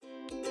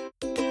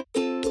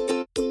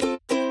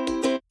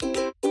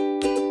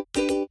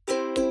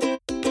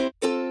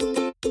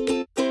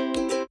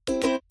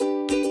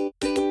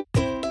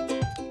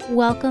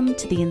Welcome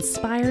to the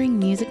Inspiring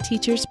Music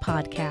Teachers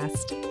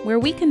Podcast, where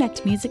we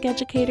connect music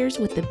educators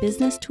with the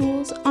business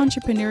tools,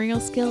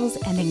 entrepreneurial skills,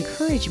 and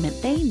encouragement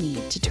they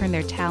need to turn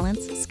their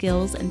talents,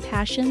 skills, and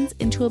passions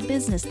into a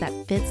business that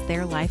fits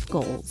their life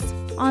goals.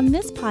 On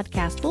this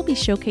podcast, we'll be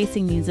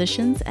showcasing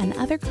musicians and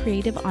other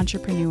creative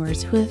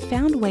entrepreneurs who have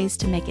found ways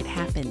to make it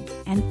happen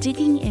and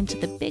digging into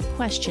the big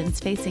questions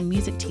facing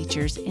music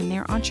teachers in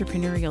their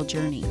entrepreneurial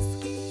journeys.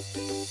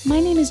 My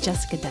name is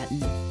Jessica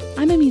Dutton.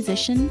 I'm a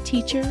musician,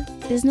 teacher,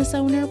 business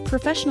owner,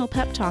 professional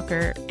pep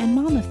talker, and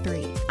mom of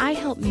 3. I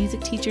help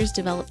music teachers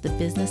develop the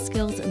business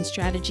skills and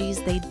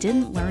strategies they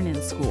didn't learn in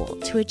school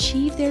to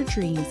achieve their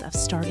dreams of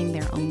starting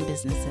their own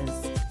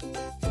businesses.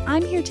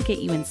 I'm here to get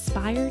you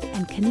inspired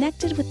and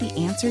connected with the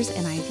answers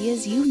and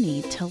ideas you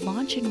need to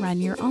launch and run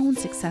your own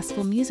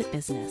successful music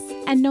business.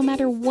 And no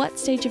matter what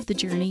stage of the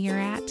journey you're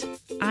at,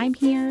 I'm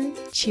here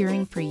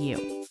cheering for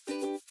you.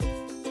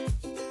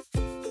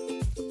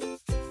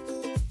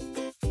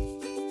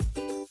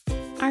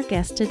 Our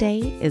guest today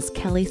is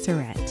Kelly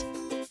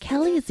Surrett.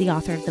 Kelly is the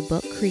author of the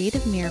book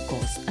Creative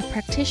Miracles, A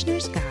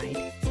Practitioner's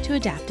Guide to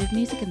Adaptive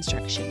Music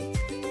Instruction.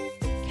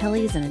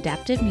 Kelly is an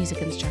adaptive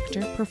music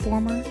instructor,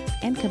 performer,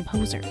 and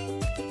composer.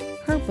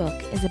 Her book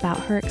is about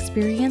her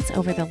experience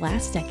over the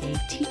last decade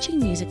teaching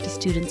music to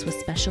students with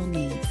special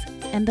needs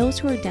and those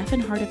who are deaf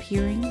and hard of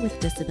hearing with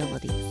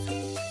disabilities.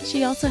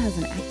 She also has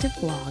an active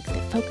blog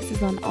that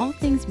focuses on all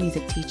things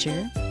music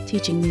teacher,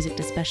 teaching music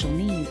to special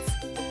needs,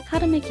 how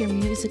to make your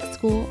music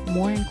school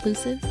more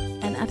inclusive,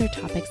 and other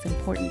topics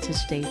important to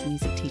today's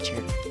music teacher.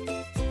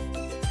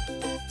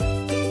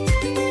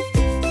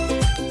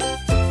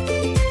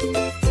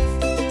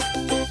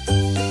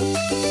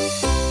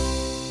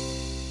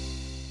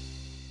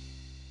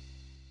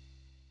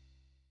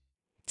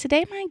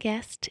 Today my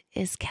guest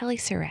is Kelly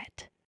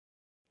Surrett.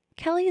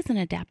 Kelly is an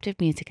adaptive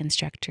music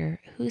instructor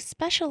who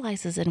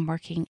specializes in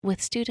working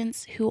with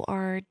students who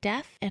are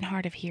deaf and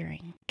hard of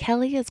hearing.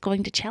 Kelly is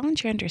going to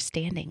challenge your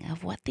understanding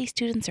of what these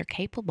students are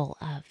capable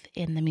of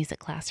in the music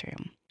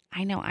classroom.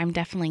 I know I'm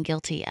definitely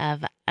guilty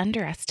of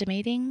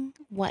underestimating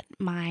what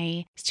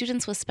my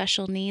students with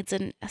special needs,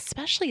 and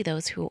especially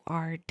those who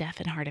are deaf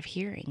and hard of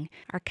hearing,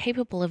 are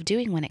capable of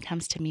doing when it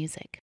comes to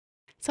music.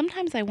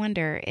 Sometimes I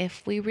wonder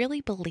if we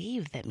really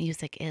believe that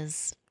music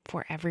is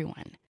for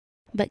everyone.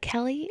 But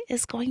Kelly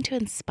is going to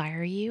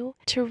inspire you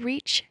to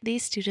reach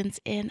these students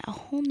in a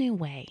whole new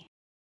way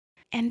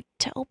and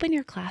to open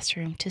your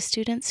classroom to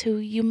students who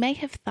you may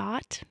have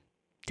thought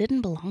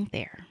didn't belong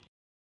there.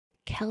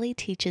 Kelly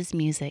teaches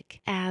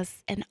music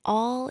as an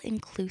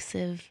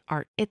all-inclusive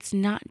art. It's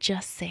not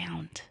just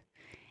sound.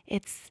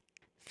 It's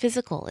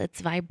physical,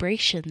 it's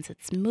vibrations,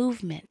 it's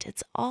movement,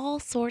 it's all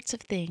sorts of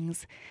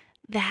things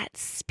that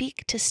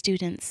speak to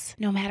students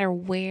no matter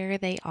where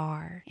they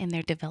are in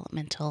their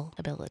developmental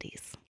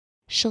abilities.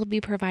 She'll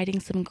be providing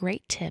some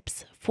great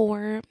tips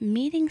for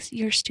meeting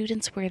your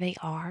students where they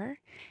are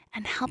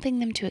and helping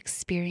them to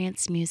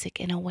experience music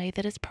in a way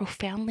that is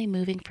profoundly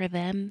moving for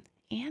them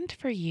and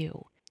for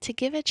you. To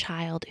give a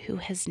child who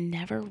has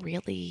never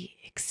really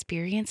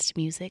experienced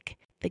music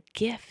the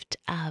gift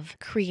of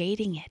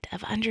creating it,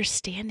 of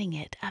understanding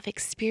it, of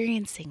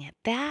experiencing it,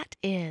 that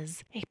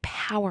is a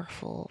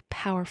powerful,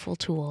 powerful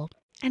tool.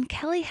 And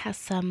Kelly has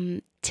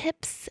some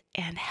tips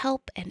and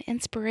help and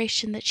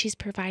inspiration that she's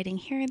providing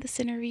here in this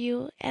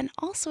interview and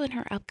also in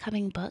her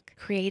upcoming book,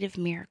 Creative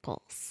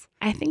Miracles.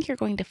 I think you're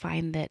going to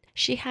find that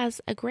she has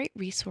a great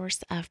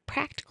resource of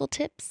practical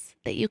tips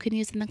that you can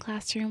use in the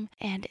classroom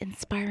and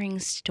inspiring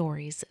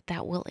stories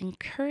that will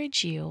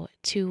encourage you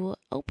to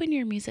open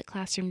your music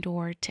classroom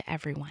door to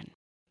everyone.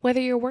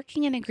 Whether you're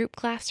working in a group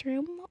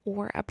classroom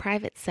or a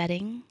private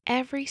setting,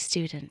 every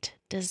student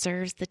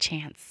deserves the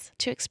chance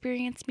to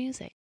experience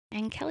music.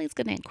 And Kelly's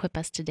going to equip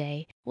us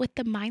today with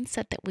the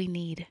mindset that we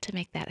need to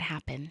make that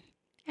happen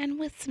and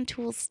with some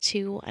tools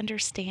to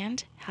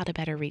understand how to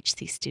better reach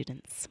these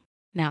students.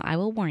 Now, I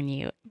will warn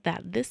you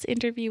that this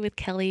interview with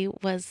Kelly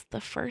was the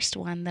first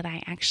one that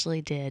I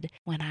actually did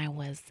when I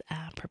was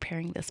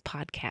preparing this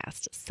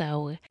podcast.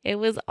 So it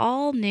was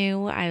all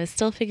new. I was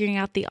still figuring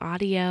out the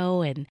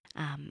audio and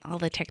all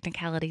the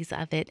technicalities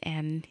of it.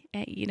 And,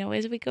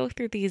 as we go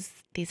through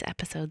these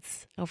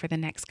episodes over the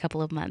next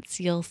couple of months,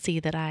 you'll see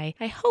that I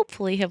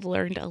hopefully have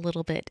learned a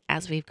little bit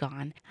as we've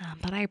gone.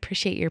 But I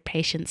appreciate your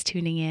patience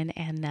tuning in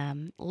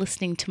and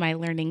listening to my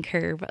learning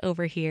curve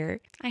over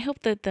here. I hope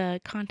that the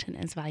content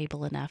is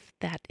valuable enough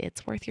that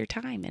it's worth your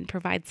time and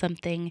provides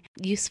something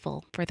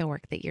useful for the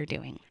work that you're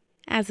doing.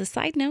 As a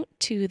side note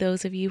to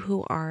those of you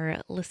who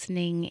are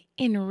listening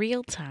in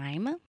real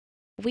time,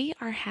 we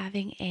are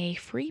having a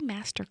free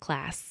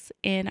masterclass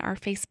in our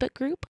Facebook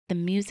group, the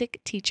Music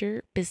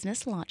Teacher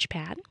Business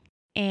Launchpad,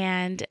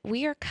 and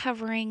we are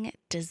covering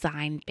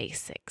design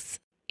basics.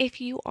 If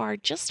you are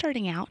just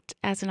starting out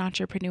as an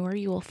entrepreneur,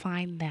 you will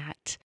find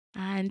that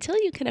until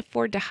you can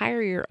afford to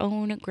hire your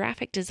own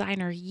graphic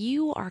designer,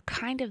 you are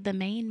kind of the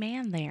main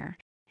man there.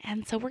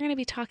 And so we're going to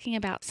be talking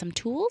about some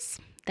tools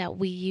that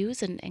we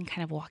use and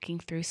kind of walking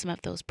through some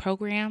of those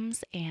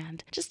programs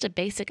and just a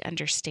basic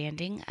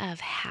understanding of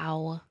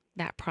how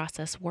that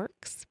process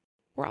works.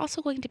 We're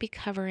also going to be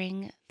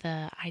covering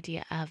the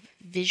idea of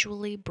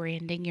visually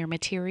branding your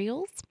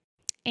materials.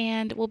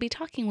 And we'll be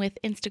talking with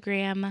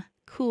Instagram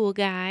cool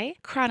guy,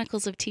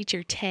 Chronicles of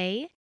Teacher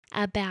Tay,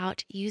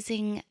 about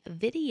using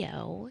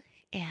video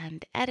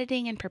and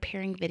editing and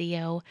preparing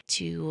video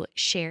to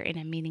share in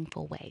a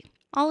meaningful way.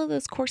 All of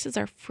those courses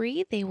are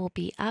free. They will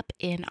be up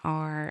in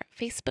our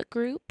Facebook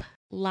group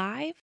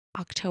live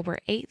October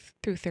 8th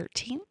through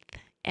 13th.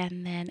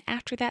 And then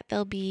after that,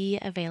 they'll be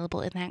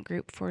available in that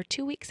group for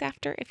 2 weeks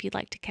after if you'd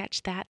like to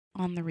catch that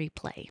on the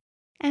replay.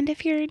 And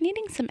if you're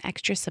needing some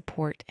extra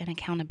support and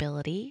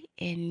accountability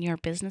in your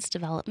business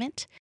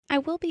development, I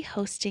will be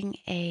hosting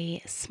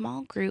a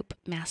small group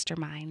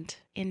mastermind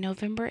in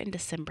November and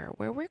December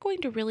where we're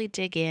going to really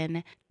dig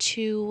in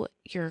to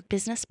your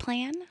business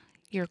plan,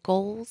 your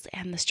goals,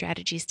 and the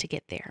strategies to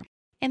get there.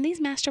 In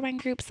these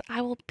mastermind groups,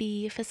 I will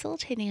be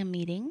facilitating a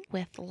meeting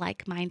with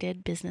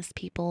like-minded business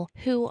people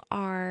who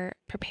are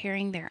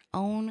preparing their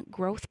own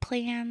growth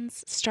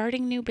plans,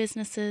 starting new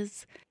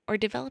businesses, or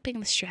developing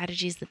the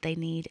strategies that they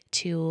need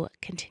to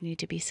continue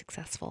to be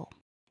successful.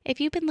 If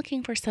you've been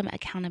looking for some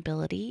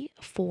accountability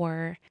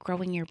for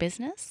growing your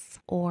business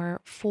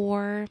or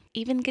for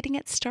even getting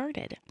it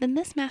started, then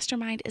this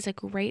mastermind is a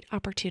great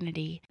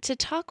opportunity to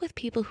talk with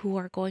people who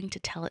are going to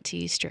tell it to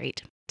you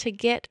straight, to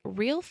get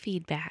real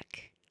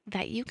feedback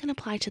that you can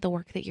apply to the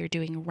work that you're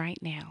doing right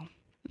now.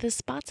 The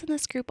spots in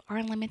this group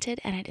are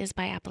limited and it is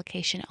by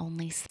application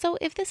only. So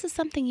if this is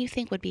something you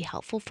think would be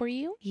helpful for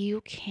you,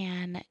 you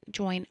can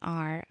join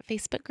our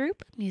Facebook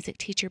group, Music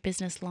Teacher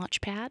Business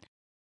Launchpad,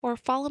 or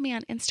follow me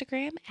on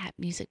Instagram at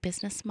Music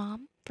Business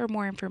Mom for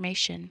more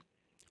information.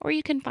 Or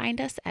you can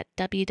find us at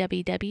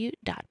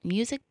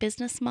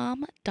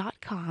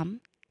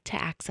www.musicbusinessmom.com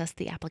to access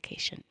the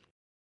application.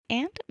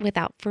 And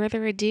without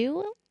further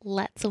ado,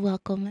 let's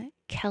welcome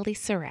Kelly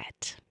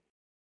Surrett.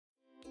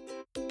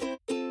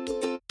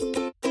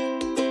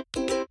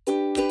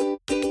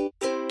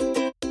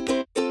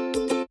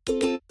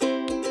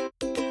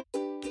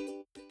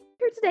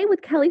 Here today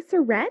with Kelly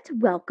Surrett.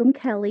 Welcome,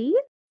 Kelly.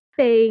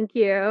 Thank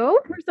you.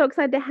 We're so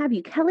excited to have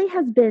you. Kelly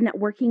has been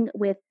working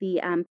with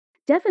the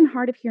deaf and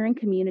hard of hearing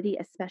community,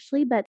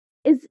 especially, but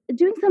is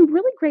doing some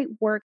really great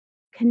work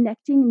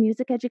connecting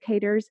music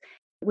educators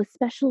with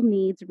special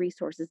needs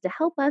resources to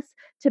help us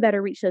to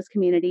better reach those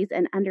communities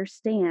and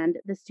understand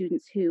the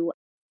students who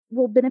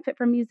will benefit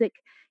from music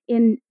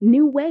in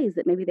new ways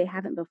that maybe they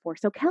haven't before.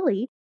 So,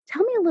 Kelly,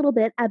 tell me a little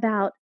bit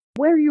about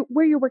where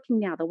you're working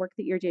now, the work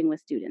that you're doing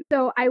with students.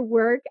 So I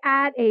work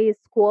at a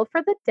school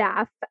for the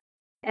deaf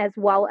as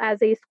well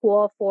as a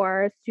school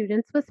for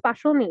students with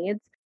special needs.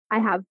 I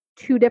have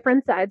two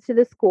different sides to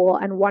the school,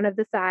 and one of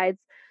the sides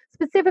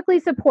specifically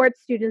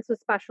supports students with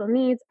special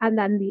needs, and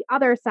then the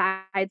other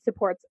side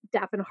supports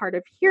deaf and hard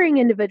of hearing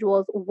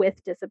individuals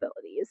with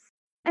disabilities.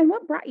 And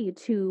what brought you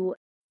to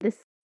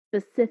this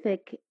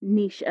specific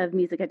niche of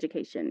music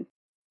education?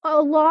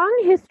 A long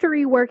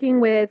history working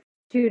with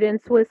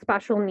students with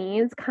special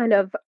needs kind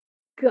of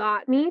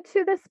got me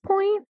to this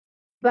point,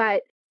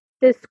 but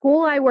the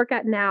school I work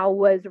at now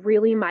was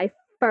really my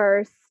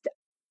first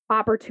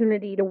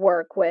opportunity to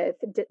work with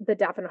the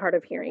deaf and hard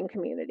of hearing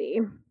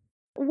community.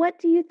 What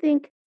do you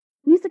think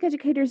music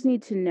educators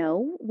need to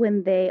know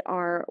when they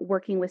are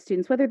working with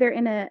students, whether they're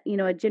in a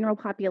general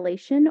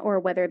population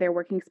or whether they're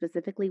working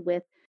specifically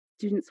with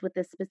students with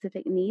a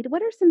specific need?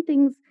 What are some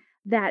things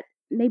that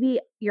maybe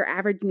your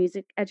average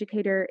music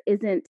educator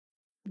isn't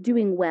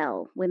doing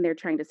well when they're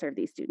trying to serve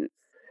these students?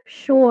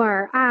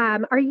 Sure.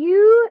 Are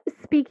you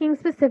speaking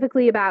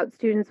specifically about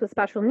students with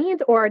special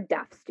needs or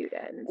deaf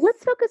students?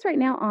 Let's focus right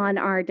now on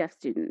our deaf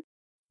students.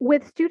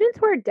 With students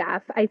who are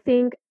deaf, I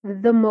think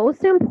the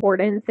most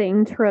important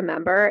thing to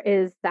remember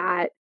is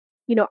that,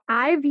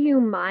 I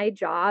view my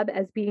job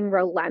as being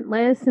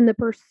relentless in the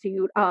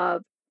pursuit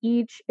of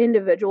each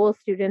individual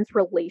student's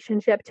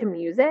relationship to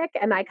music.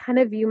 And I kind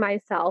of view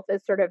myself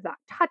as sort of that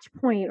touch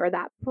point or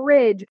that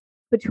bridge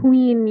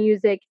between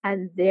music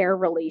and their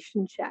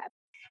relationship.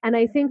 And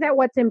I think that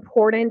what's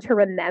important to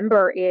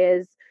remember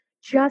is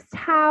just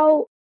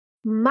how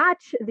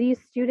much these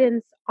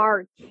students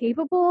are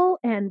capable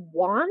and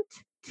want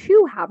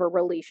to have a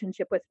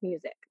relationship with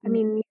music. I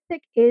mean,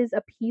 music is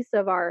a piece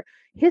of our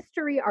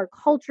history, our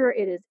culture.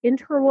 It is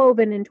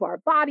interwoven into our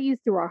bodies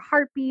through our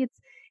heartbeats.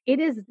 It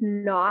is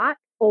not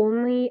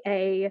only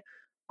it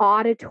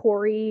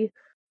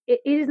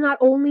is not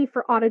only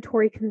for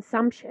auditory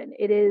consumption.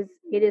 It is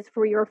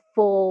for your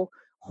whole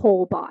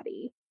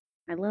body.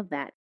 I love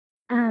that.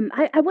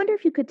 I wonder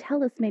if you could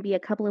tell us maybe a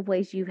couple of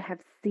ways you have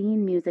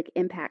seen music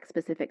impact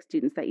specific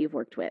students that you've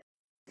worked with.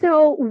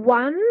 So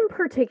one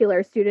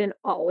particular student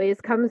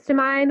always comes to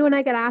mind when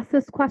I get asked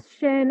this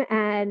question,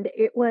 and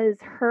it was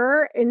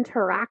her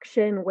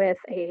interaction with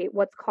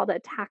what's called a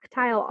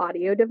tactile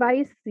audio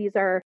device. These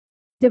are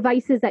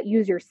devices that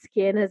use your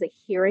skin as a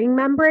hearing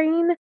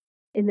membrane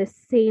in the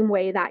same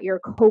way that your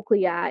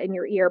cochlea in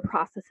your ear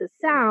processes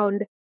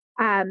sound.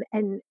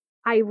 And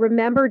I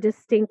remember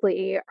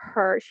distinctly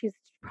she's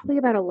probably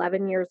about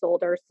 11 years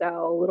old or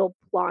so, a little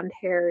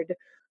blonde-haired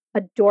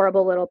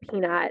adorable little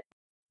peanut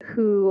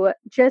who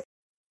just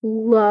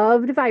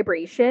loved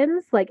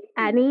vibrations. Like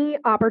any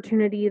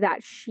opportunity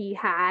that she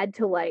had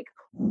to like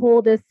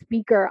hold a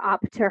speaker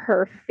up to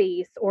her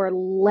face or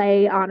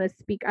lay on a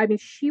speaker. I mean,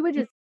 she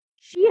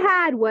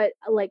had what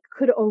like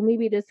could only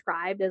be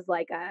described as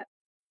like a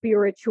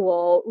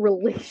spiritual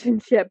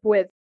relationship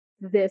with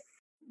this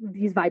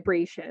these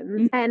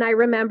vibrations. And I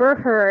remember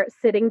her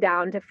sitting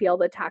down to feel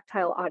the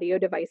tactile audio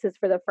devices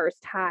for the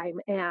first time,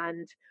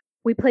 and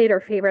we played her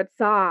favorite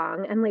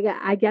song, and like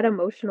I get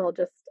emotional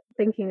just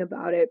thinking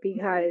about it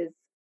because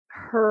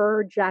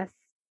her just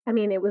I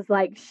mean it was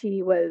like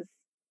she was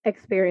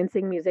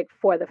experiencing music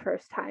for the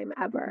first time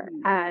ever,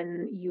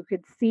 and you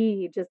could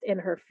see just in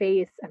her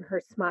face and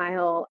her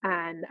smile,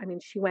 and I mean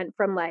she went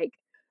from like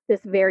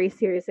this very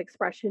serious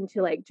expression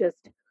to like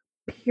just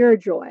pure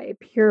joy,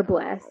 pure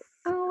bliss.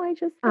 Oh, I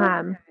just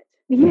love that.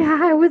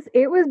 Yeah,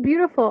 it was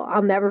beautiful.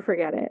 I'll never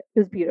forget it. It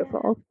was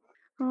beautiful.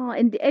 Oh,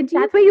 and That's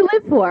what you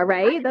live for,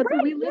 right? That's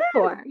what we live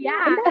for.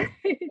 Yeah.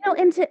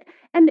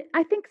 And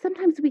I think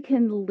sometimes we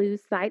can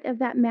lose sight of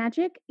that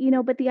magic,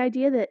 but the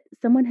idea that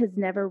someone has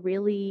never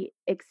really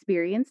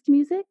experienced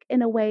music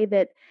in a way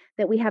that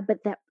we have, but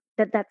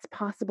that's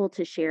possible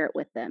to share it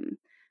with them.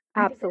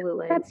 I think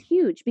Absolutely. that's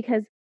huge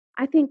because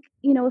I think,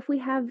 if we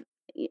have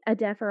a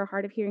deaf or a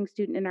hard of hearing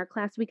student in our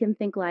class, we can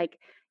think like,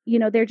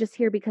 they're just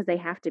here because they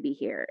have to be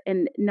here,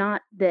 and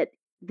not that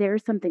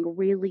there's something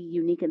really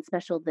unique and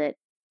special that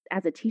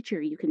as a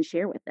teacher you can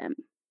share with them.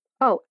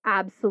 Oh,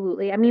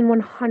 absolutely. I mean,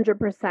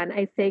 100%.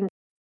 I think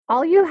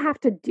all you have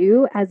to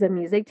do as a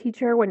music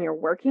teacher when you're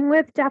working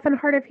with deaf and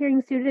hard of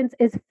hearing students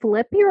is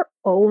flip your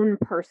own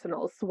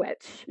personal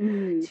switch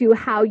to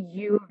how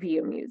you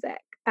view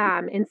music.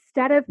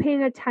 Instead of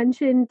paying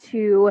attention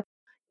to,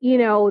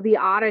 the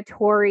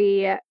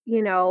auditory,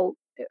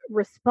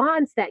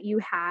 response that you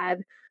have,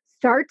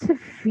 start to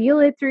feel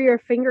it through your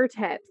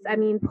fingertips. I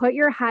mean, put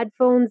your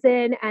headphones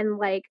in and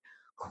like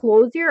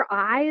close your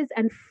eyes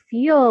and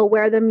feel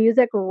where the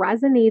music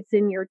resonates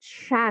in your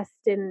chest,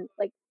 and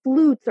like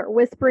flutes are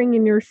whispering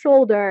in your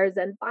shoulders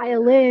and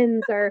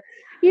violins are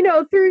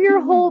through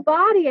your whole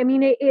body. I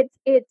mean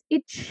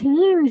it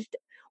changed.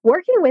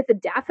 Working with the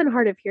deaf and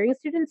hard of hearing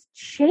students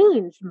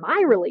changed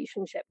my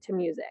relationship to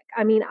music.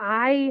 I mean,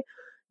 I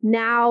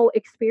now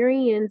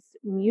experience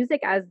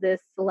music as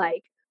this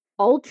like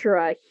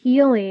ultra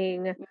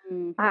healing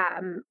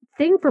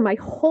thing for my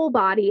whole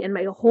body and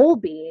my whole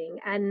being,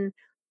 and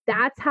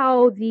that's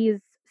how these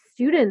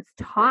students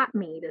taught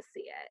me to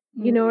see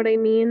it. You know what I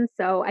mean?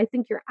 So I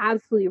think you're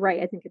absolutely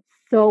right. I think it's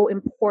so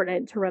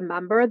important to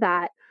remember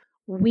that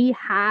we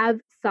have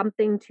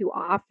something to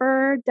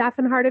offer deaf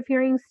and hard of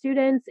hearing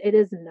students. It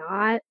is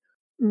not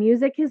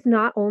music is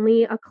not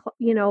only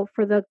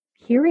for the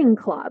hearing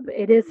club.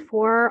 It is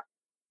for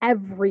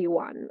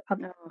everyone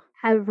of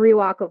every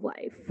walk of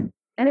life.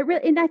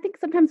 And I think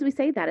sometimes we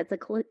say that it's a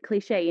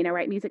cliche,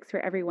 right? Music's for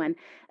everyone,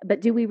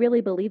 but do we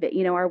really believe it?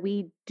 Are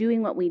we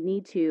doing what we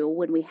need to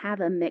when we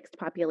have a mixed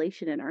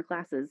population in our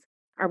classes?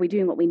 Are we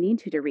doing what we need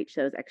to reach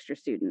those extra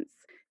students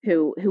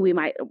who we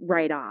might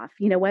write off?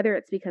 Whether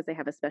it's because they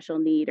have a special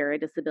need or a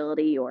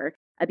disability or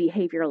a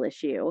behavioral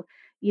issue,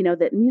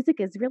 that music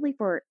is really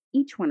for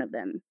each one of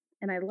them.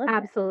 And I love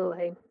that.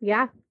 Absolutely.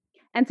 Yeah.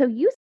 And so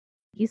you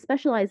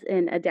specialize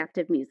in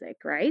adaptive music,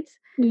 right?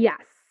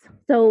 Yes.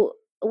 So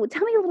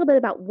tell me a little bit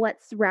about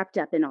what's wrapped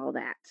up in all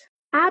that.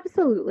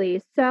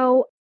 Absolutely.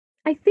 So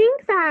I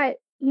think that,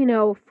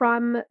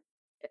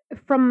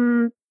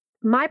 from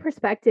my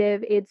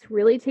perspective, it's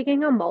really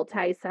taking a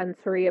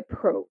multi-sensory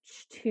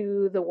approach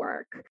to the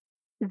work.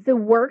 The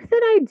work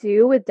that I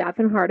do with deaf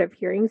and hard of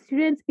hearing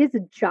students is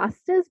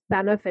just as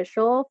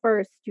beneficial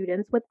for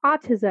students with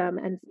autism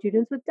and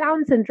students with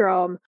Down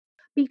syndrome,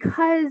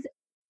 because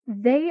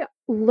they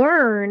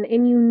learn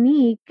in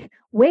unique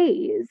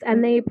ways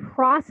and they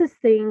process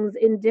things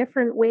in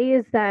different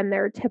ways than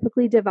their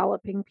typically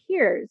developing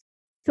peers.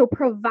 So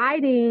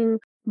providing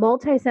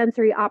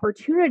multisensory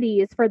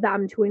opportunities for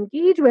them to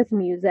engage with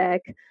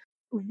music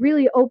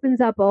really opens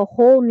up a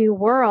whole new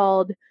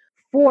world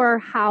for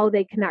how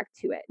they connect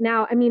to it.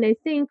 Now, I mean, I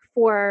think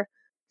for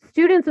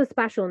students with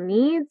special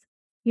needs,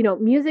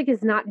 music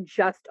is not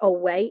just a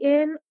way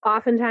in.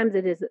 Oftentimes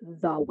it is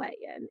the way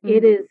in.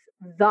 It is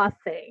the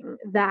thing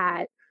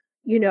that,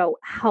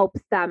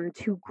 helps them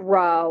to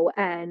grow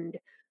and,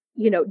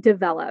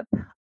 develop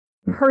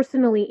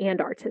personally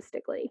and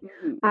artistically.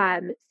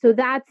 So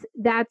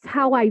that's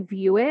how I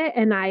view it.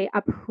 And I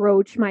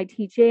approach my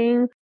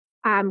teaching,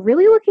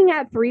 really looking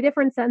at three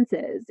different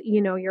senses,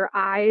 your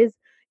eyes,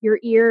 your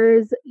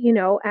ears,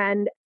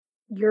 and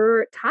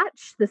your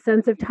touch, the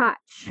sense of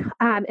touch.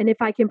 And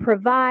if I can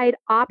provide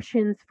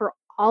options for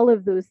all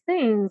of those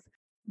things,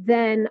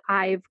 then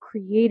I've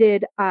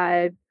created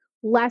a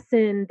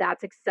lesson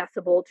that's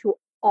accessible to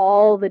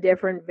all the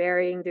different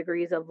varying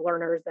degrees of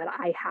learners that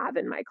I have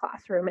in my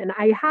classroom. And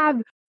I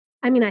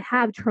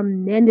have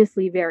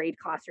tremendously varied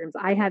classrooms.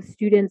 I have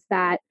students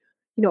that,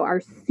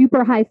 are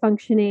super high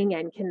functioning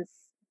and can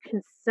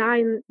can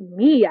sign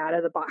me out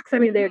of the box. I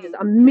mean, they're just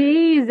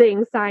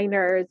amazing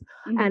signers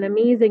and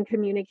amazing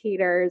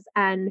communicators.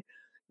 And,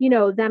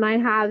 then I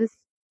have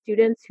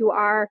students who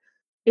are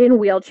in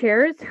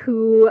wheelchairs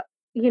who,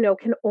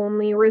 can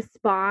only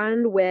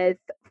respond with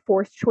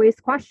forced choice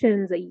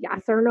questions, a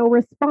yes or no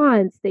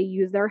response. They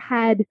use their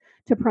head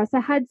to press a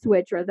head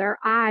switch or their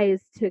eyes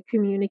to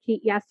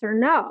communicate yes or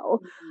no.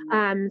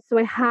 So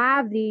I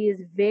have these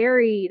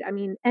varied,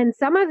 and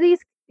some of these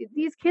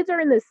kids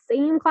are in the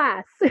same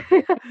class.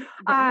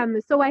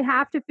 So I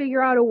have to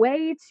figure out a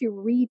way to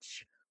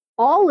reach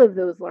all of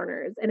those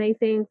learners. And I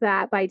think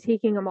that by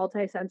taking a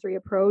multisensory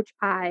approach,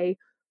 I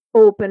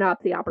open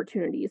up the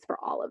opportunities for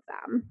all of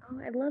them. Oh,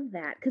 I love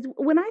that. Because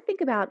when I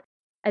think about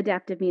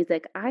adaptive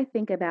music, I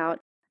think about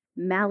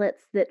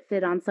mallets that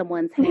fit on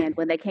someone's hand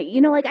when they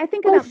can't, like I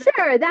think about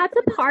sure, that's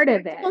a part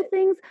of it.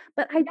 Things,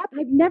 but I've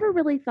never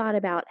really thought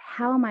about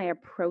how am I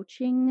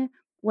approaching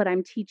what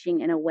I'm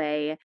teaching in a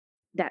way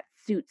that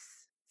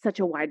suits such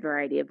a wide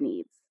variety of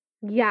needs.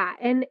 Yeah,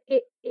 and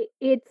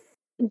it's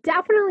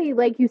definitely,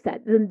 like you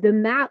said,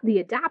 the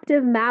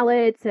adaptive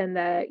mallets and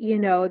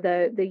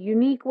the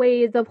unique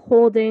ways of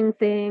holding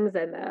things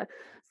and the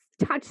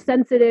touch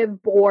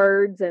sensitive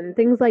boards and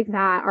things like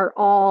that are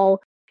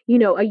all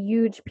a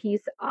huge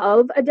piece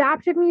of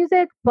adaptive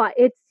music, but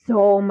it's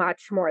so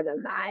much more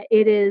than that.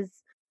 It is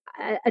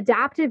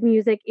adaptive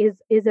music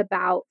is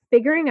about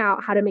figuring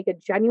out how to make a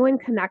genuine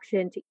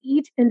connection to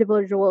each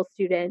individual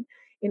student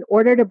in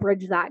order to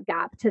bridge that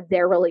gap to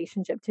their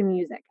relationship to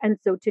music. And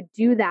so to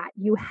do that,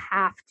 you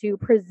have to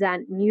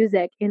present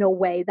music in a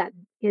way that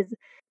is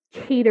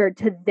catered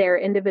to their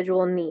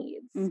individual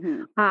needs.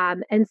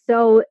 And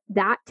so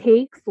that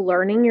takes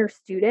learning your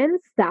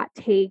students, that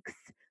takes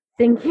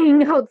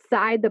thinking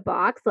outside the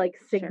box, like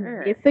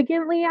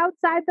significantly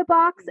outside the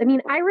box. I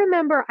mean, I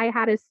remember I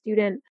had a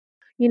student,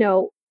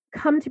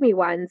 come to me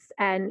once,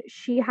 and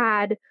she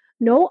had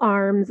no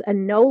arms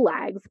and no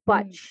legs,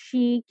 but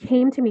she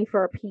came to me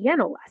for a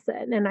piano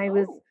lesson. And I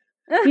was,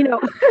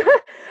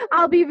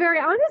 I'll be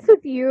very honest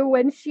with you,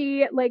 when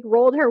she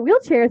rolled her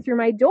wheelchair through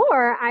my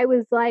door, I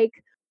was like,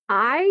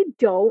 I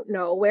don't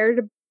know where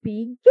to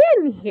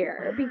begin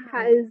here,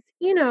 because,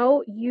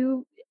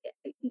 you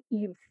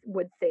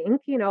would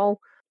think, no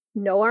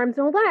arms,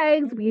 no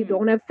legs, we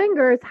don't have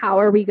fingers, how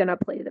are we going to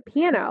play the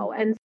piano?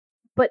 And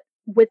but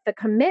with the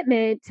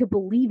commitment to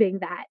believing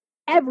that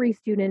every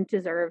student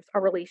deserves a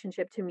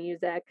relationship to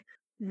music,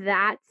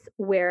 that's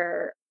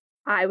where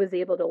I was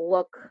able to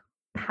look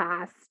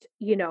past,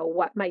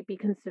 what might be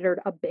considered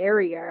a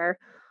barrier,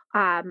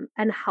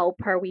 and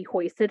help her. We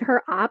hoisted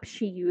her up.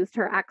 She used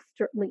her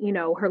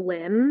her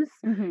limbs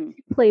to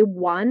play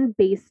one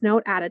bass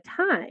note at a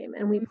time.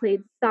 And we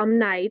played Some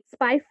Nights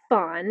by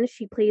Fun.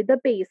 She played the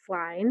bass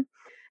line.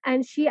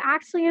 And she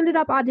actually ended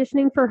up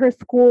auditioning for her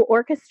school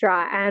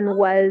orchestra and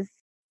was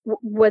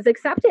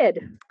accepted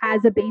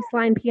as a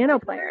baseline piano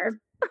player.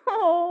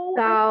 Oh,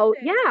 so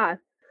yeah,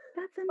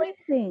 that's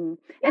amazing.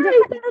 And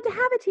to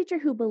have a teacher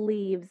who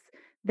believes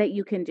that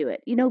you can do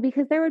it,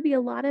 because there would be a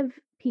lot of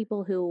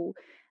people who,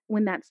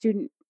 when that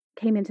student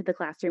came into the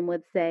classroom,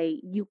 would say,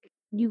 you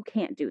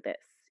can't do this,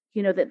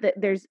 that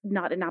there's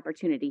not an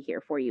opportunity here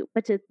for you.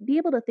 But to be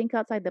able to think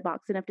outside the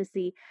box enough to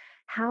see,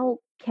 how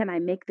can I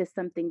make this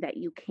something that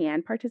you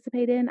can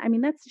participate in? I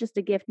mean, that's just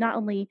a gift, not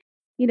only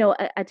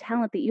a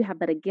talent that you have,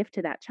 but a gift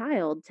to that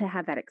child to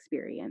have that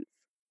experience.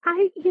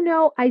 I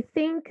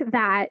think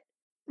that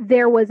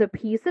there was a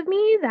piece of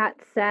me that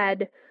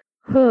said,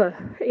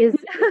 is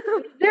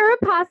there a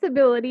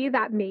possibility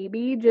that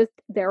maybe just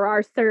there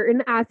are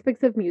certain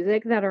aspects of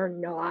music that are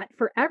not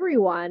for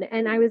everyone?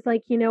 And I was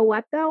like, you know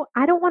what, though?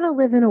 I don't want to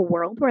live in a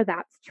world where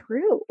that's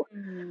true.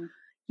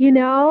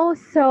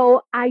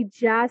 So I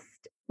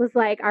just was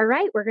like, all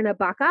right, we're going to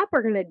buck up.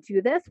 We're going to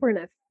do this. We're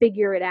going to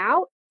figure it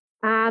out.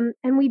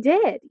 And we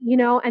did,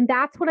 and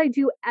that's what I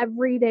do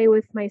every day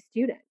with my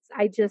students.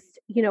 I just,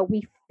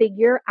 we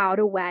figure out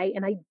a way,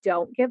 and I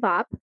don't give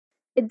up.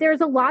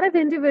 There's a lot of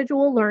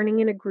individual learning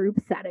in a group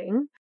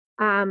setting,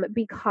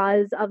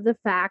 because of the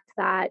fact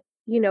that,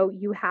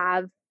 you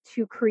have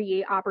to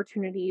create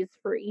opportunities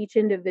for each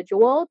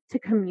individual to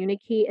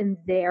communicate in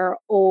their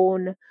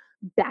own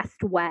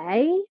best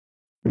way.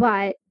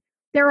 But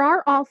there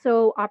are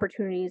also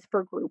opportunities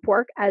for group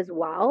work as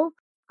well.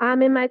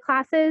 In my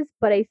classes,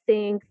 but I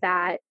think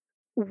that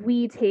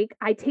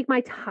I take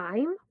my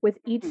time with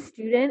each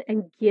student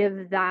and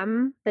give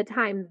them the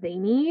time they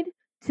need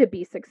to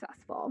be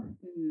successful.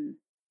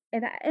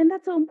 And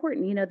that's so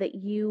important, that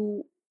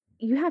you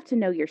have to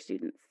know your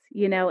students,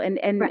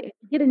 and right.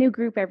 Get a new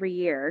group every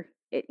year.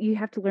 You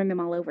have to learn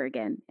them all over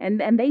again,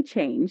 and they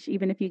change.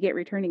 Even if you get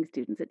returning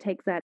students, it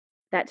takes that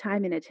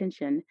time and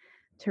attention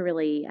to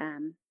really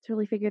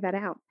figure that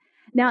out.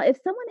 Now, if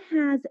someone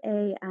has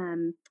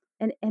an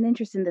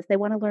interest in this, they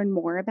want to learn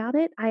more about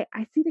it, I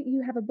see that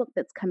you have a book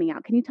that's coming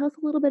out. Can you tell us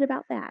a little bit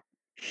about that?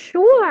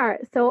 Sure.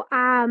 So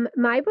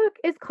my book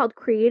is called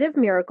Creative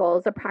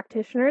Miracles, A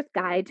Practitioner's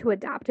Guide to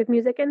Adaptive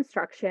Music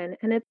Instruction.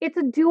 And it's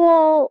a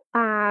dual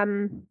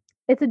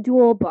it's a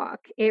dual book.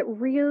 It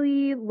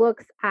really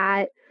looks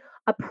at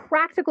a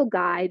practical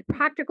guide,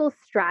 practical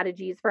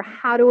strategies for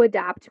how to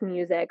adapt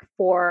music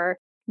for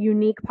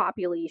unique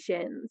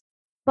populations.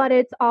 But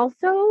it's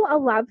also a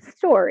love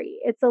story.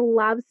 It's a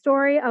love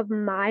story of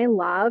my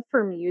love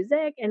for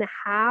music and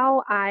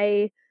how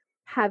I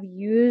have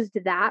used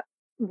that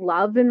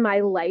love in my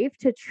life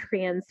to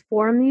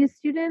transform these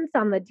students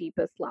on the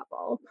deepest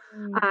level.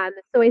 Mm.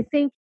 So I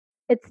think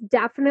it's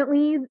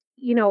definitely,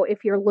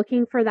 if you're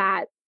looking for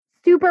that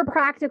super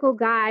practical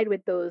guide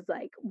with those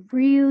like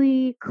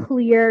really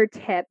clear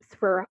tips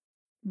for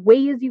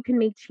ways you can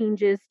make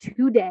changes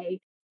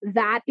today,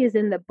 that is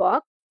in the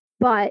book.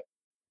 But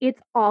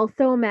it's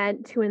also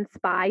meant to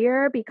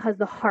inspire because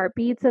the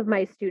heartbeats of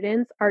my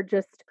students are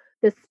just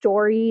the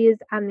stories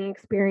and the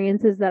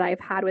experiences that I've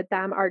had with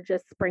them are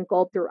just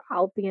sprinkled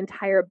throughout the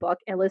entire book,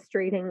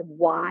 illustrating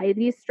why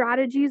these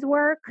strategies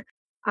work.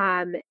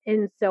 And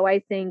so I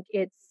think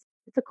it's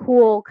a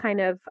cool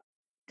kind of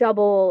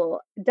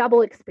double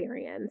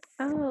experience.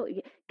 Oh,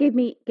 gave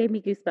me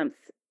goosebumps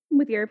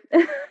with your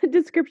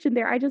description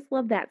there. I just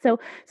love that. So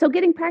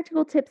getting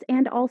practical tips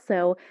and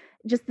also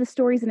just the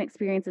stories and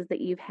experiences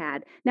that you've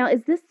had. Now,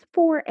 is this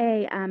for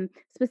a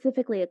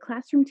specifically a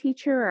classroom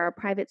teacher or a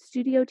private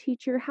studio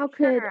teacher? Who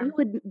Sure.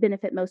 would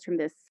benefit most from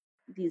these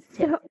tips?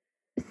 So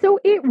so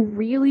it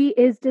really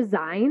is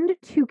designed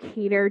to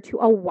cater to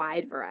a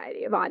wide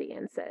variety of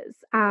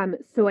audiences.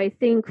 So I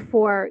think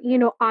for,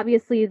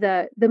 obviously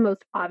the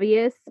most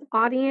obvious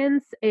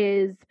audience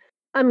is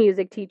a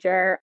music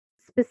teacher,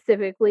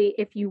 specifically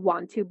if you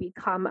want to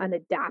become an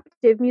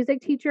adaptive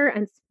music teacher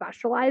and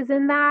specialize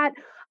in that.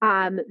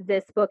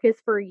 This book is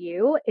for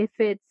you.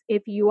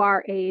 If you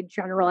are a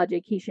general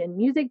education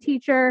music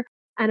teacher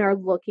and are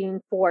looking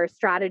for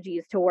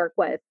strategies to work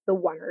with the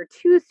one or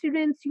two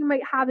students you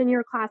might have in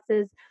your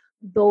classes,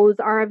 those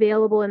are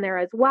available in there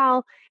as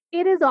well.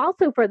 It is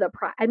also for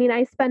I mean,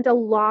 I spent a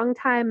long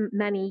time,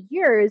 many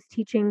years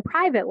teaching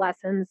private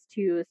lessons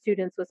to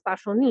students with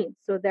special needs.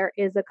 So there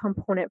is a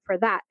component for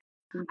that.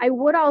 Mm. I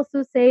would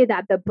also say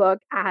that the book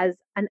has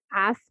an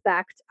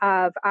aspect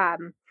of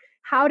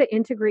how to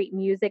integrate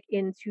music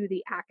into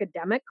the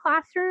academic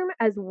classroom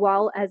as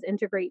well as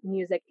integrate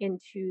music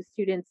into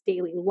students'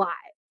 daily lives.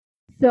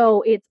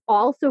 So it's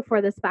also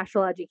for the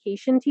special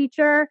education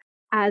teacher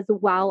as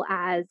well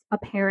as a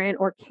parent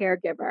or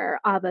caregiver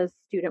of a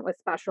student with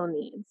special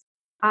needs.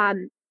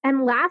 And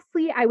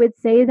lastly, I would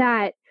say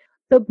that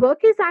the book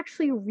is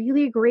actually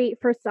really great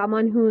for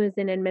someone who is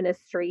in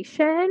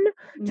administration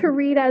to Mhm.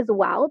 read as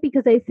well,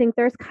 because I think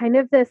there's kind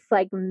of this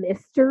like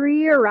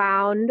mystery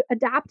around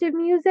adaptive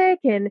music,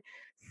 and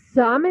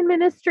some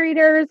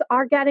administrators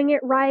are getting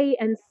it right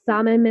and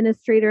some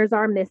administrators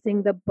are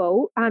missing the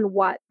boat on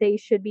what they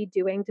should be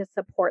doing to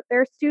support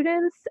their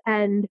students.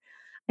 And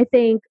I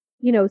think,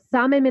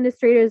 some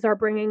administrators are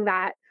bringing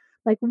that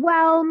like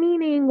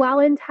well-meaning,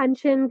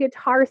 well-intentioned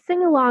guitar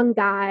sing-along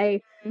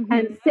guy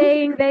and Mhm.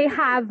 saying they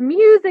have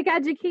music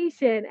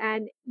education,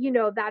 and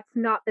that's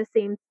not the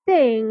same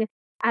thing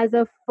as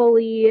a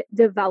fully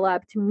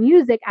developed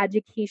music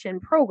education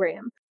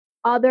program.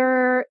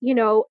 Other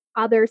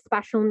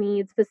special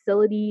needs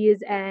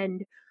facilities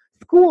and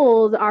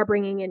schools are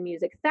bringing in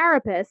music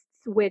therapists,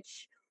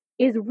 which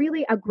is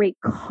really a great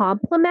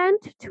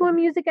complement to a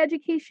music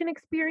education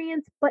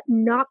experience, but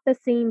not the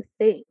same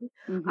thing.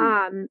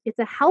 Mhm. It's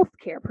a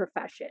healthcare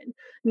profession.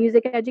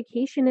 Music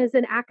education is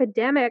an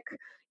academic,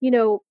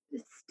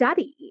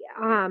 study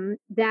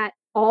that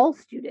all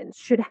students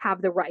should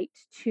have the right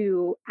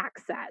to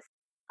access.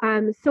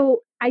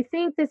 So I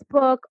think this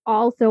book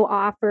also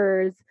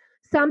offers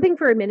something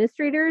for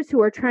administrators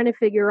who are trying to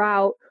figure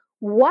out,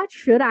 what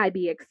should I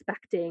be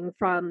expecting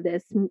from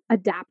this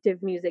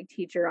adaptive music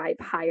teacher I've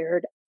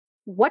hired?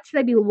 What should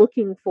I be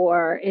looking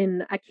for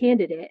in a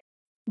candidate?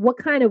 What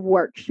kind of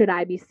work should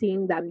I be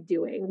seeing them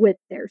doing with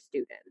their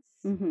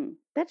students?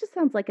 That just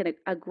sounds like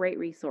a great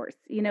resource,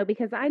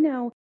 because I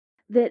know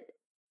that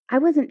I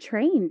wasn't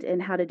trained in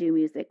how to do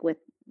music with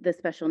the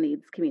special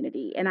needs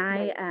community. And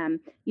Right.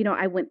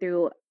 I went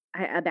through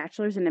a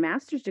bachelor's and a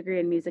master's degree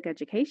in music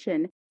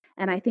education.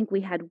 And I think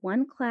we had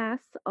one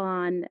class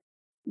on,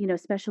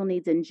 special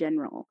needs in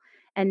general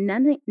and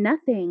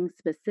nothing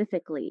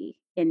specifically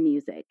in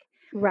music.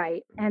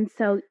 Right. And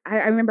so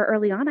I remember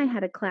early on, I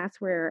had a class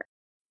where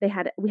we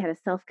had a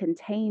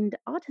self-contained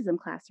autism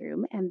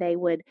classroom, and they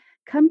would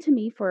come to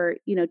me for,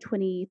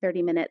 20,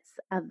 30 minutes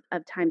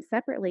of time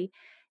separately.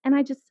 And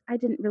I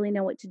didn't really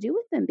know what to do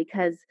with them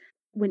because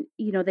when,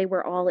 they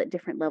were all at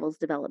different levels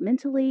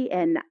developmentally,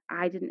 and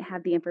I didn't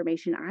have the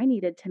information I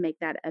needed to make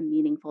that a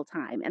meaningful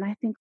time. And I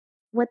think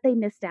what they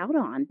missed out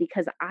on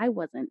because I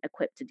wasn't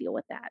equipped to deal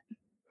with that.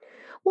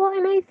 Well,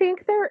 and I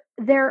think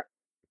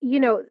you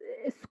know,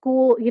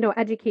 school,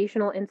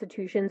 educational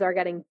institutions are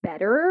getting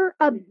better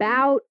Mhm.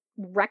 about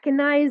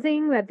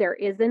recognizing that there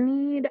is a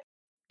need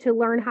to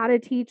learn how to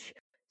teach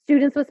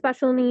students with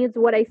special needs.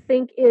 What I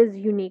think is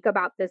unique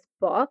about this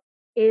book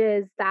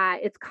is that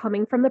it's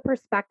coming from the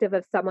perspective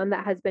of someone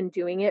that has been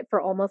doing it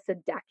for almost a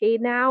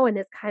decade now and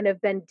has kind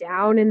of been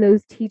down in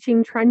those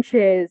teaching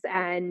trenches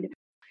and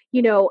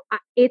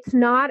it's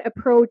not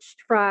approached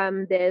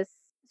from this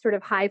sort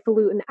of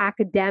highfalutin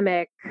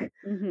academic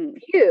Hmm.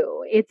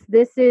 view.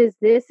 This is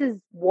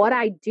what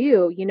I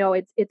do.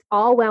 It's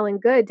all well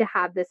and good to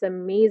have this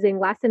amazing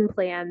lesson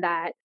plan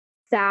that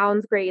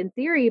sounds great in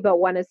theory, but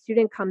when a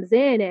student comes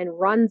in and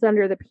runs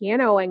under the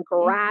piano and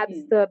grabs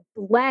Hmm. the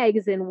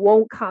legs and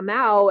won't come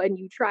out, and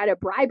you try to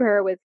bribe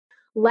her with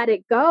let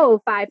it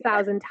go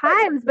 5,000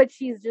 times, but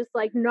she's just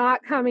like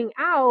not coming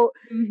out,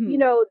 Hmm.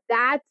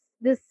 that's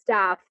the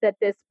stuff that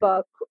this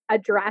book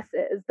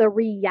addresses, the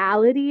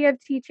reality of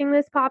teaching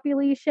this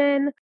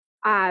population,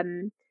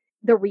 um,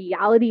 the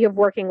reality of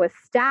working with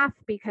staff.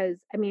 Because,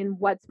 I mean,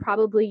 what's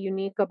probably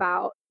unique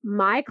about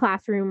my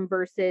classroom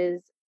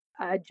versus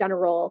a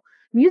general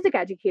music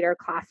educator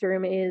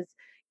classroom is,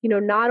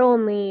 not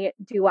only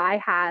do I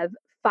have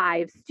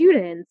 5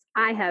 students,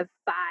 I have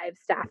 5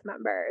 staff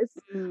members,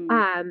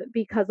 Mm.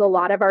 because a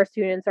lot of our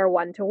students are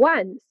one to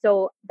one.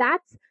 So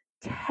that's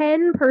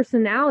 10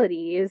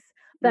 personalities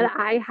Mm. that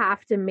I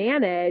have to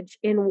manage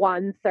in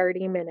one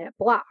 30-minute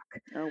block.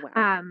 Oh, wow.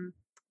 Um,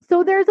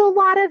 so there's a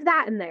lot of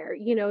that in there,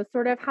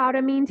 sort of how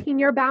to maintain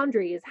your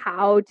boundaries,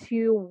 how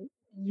to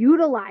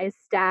utilize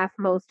staff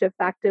most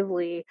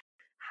effectively,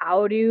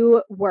 how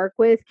to work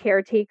with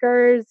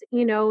caretakers,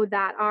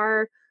 that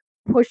are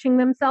pushing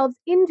themselves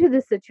into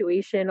the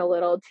situation a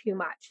little too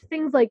much,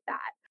 things like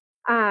that.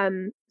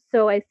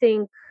 So I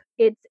think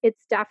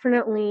it's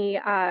definitely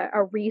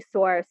a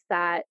resource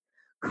that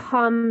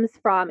comes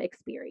from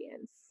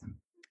experience.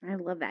 I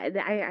love that.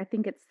 I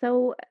think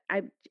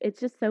it's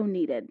just so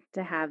needed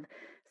to have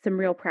some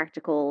real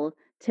practical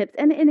tips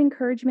and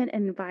encouragement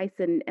and advice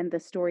and the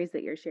stories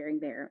that you're sharing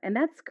there. And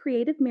that's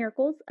Creative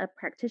Miracles, a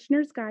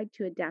practitioner's guide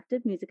to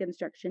adaptive music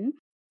instruction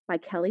by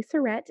Kelly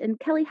Surrett. And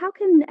Kelly, how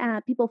can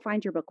people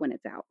find your book when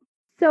it's out?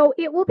 So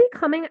it will be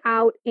coming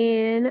out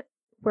in,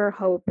 we're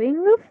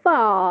hoping, the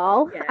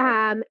fall.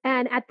 Yes.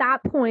 And at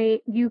that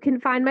point, you can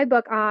find my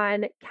book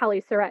on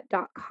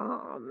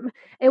kellysurrett.com.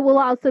 It will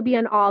also be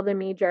on all the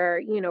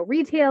major,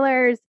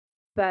 retailers,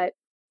 but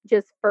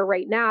just for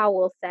right now,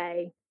 we'll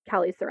say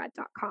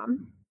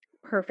kellysurrett.com.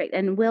 Perfect.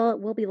 And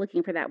we'll be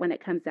looking for that when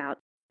it comes out.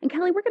 And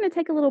Kelly, we're going to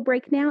take a little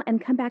break now and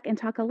come back and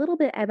talk a little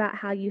bit about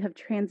how you have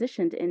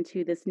transitioned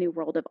into this new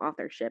world of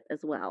authorship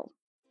as well.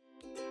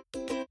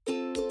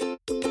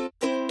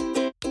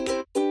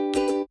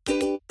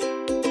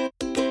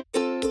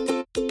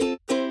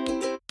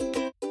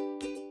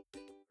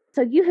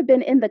 So you have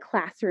been in the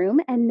classroom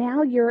and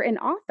now you're an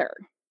author.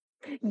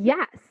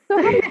 Yes. So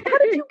how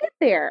did you get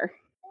there?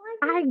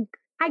 I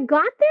I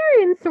got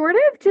there in sort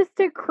of just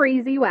a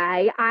crazy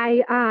way.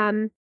 I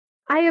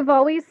have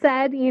always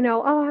said,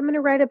 oh, I'm going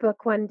to write a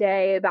book one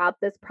day about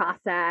this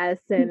process,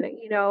 and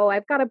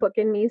I've got a book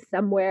in me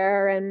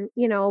somewhere, and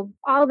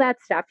all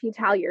that stuff you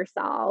tell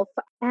yourself.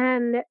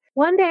 And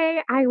one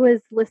day I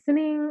was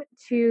listening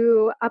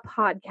to a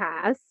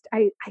podcast.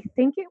 I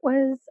think it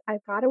was,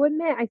 I've got to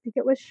admit, I think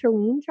it was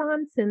Shalene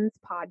Johnson's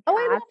Oh, I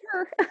podcast. love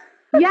her.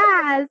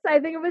 Yes, I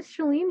think it was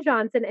Shalene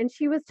Johnson, and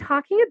she was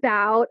talking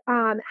about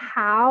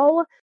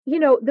how,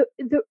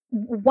 the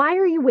why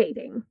are you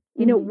waiting?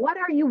 Mhm. What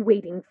are you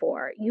waiting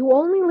for? You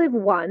only live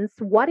once.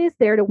 What is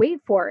there to wait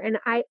for? And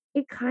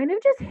it kind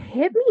of just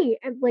hit me,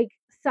 and like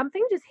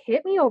something just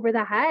hit me over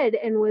the head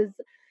and was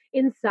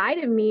inside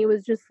of me,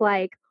 was just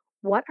like,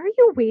 what are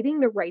you waiting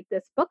to write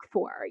this book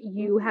for?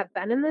 You Mhm. have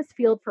been in this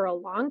field for a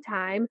long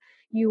time.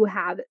 You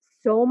have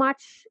so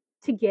much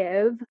to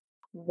give.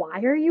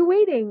 Why are you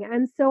waiting?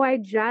 And so I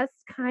just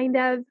kind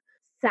of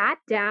sat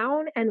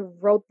down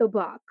and wrote the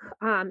book.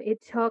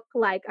 It took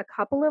like a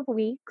couple of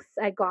weeks.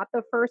 I got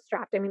the first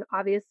draft. I mean,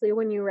 obviously,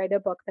 when you write a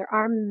book, there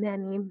are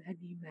many,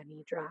 many,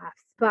 many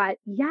drafts. But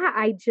yeah,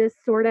 I just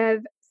sort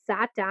of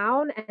sat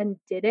down and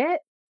did it,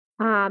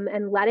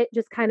 and let it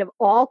just kind of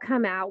all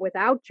come out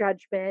without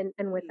judgment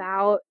and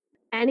without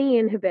any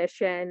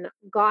inhibition,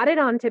 got it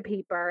onto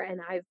paper, and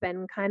I've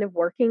been kind of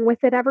working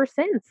with it ever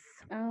since.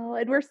 Oh,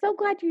 and we're so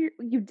glad you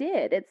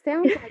did. It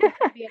sounds like it's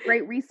gonna be a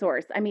great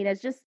resource. I mean,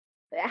 it's just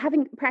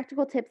having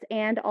practical tips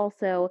and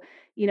also,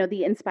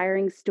 the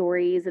inspiring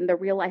stories and the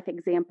real life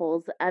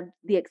examples of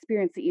the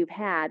experience that you've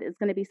had is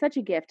going to be such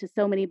a gift to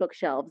so many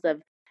bookshelves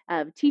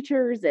of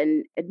teachers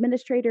and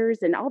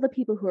administrators and all the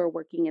people who are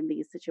working in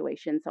these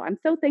situations. So I'm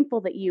so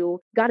thankful that you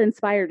got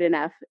inspired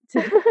enough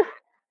to do.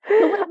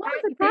 So what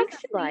was the Thanks,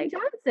 process Shalene like?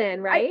 Johnson,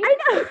 I right? I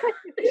know.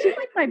 She's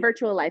like my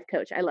virtual life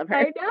coach. I love her.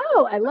 I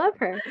know. I love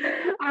her.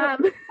 So Um,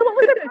 so what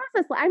was the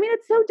process like? I mean,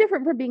 it's so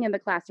different from being in the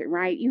classroom,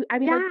 right? I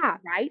mean, like, yeah.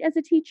 you write as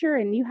a teacher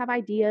and you have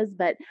ideas,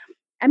 but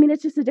I mean,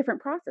 it's just a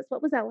different process.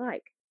 What was that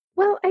like?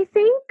 Well, I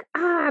think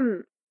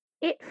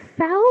it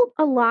felt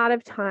a lot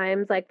of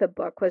times like the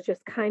book was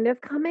just kind of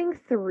coming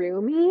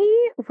through me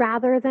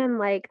rather than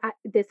like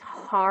this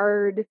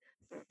hard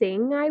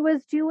thing I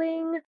was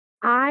doing.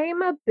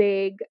 I'm a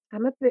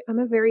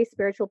very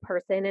spiritual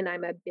person, and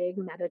I'm a big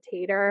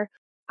meditator.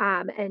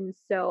 And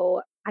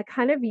so I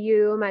kind of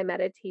view my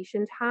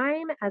meditation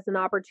time as an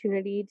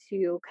opportunity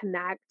to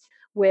connect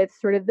with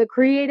sort of the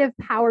creative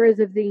powers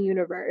of the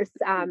universe,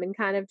 and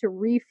kind of to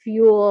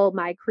refuel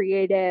my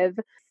creative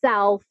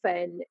self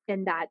and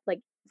that like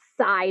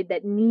side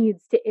that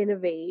needs to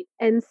innovate.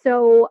 And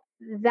so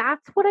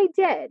that's what I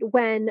did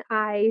when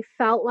I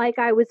felt like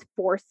I was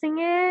forcing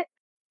it.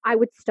 I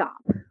would stop.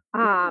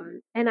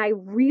 And I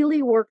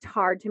really worked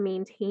hard to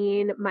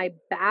maintain my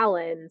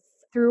balance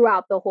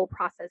throughout the whole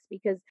process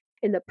because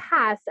in the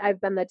past, I've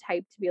been the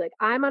type to be like,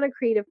 I'm on a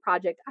creative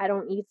project. I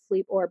don't eat,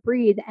 sleep, or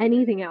breathe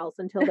anything else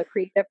until the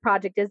creative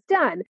project is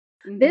done.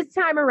 This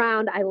time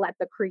around, I let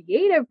the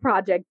creative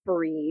project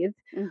breathe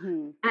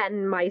and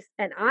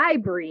I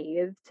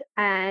breathed.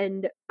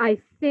 And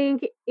I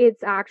think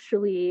it's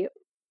actually,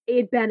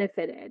 it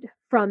benefited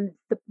from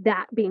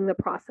that being the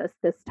process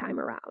this time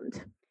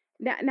around.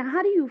 Now,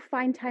 how do you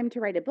find time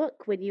to write a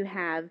book when you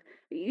have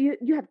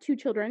 2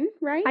 children,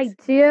 right? I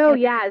do,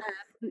 And, yes.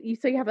 you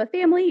have a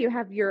family, you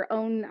have your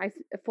own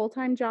a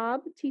full-time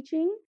job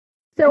teaching?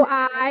 So And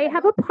I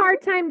have a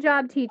part-time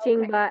job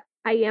teaching, okay. but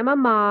I am a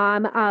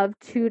mom of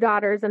 2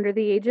 daughters under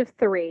the age of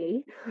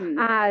 3.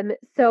 Mhm.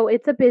 So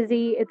it's a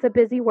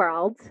busy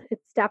world.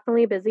 It's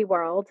definitely a busy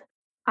world.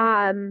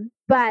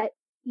 But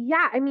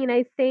yeah, I mean,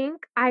 I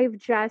think I've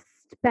just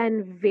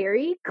been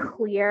very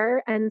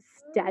clear and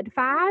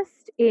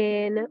steadfast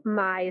in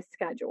my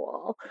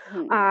schedule.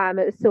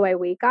 Mhm. So I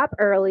wake up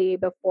early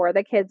before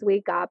the kids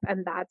wake up,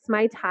 and that's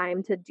my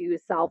time to do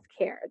self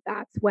care.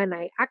 That's when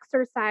I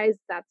exercise,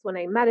 that's when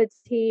I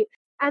meditate,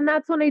 and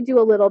that's when I do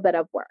a little bit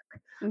of work.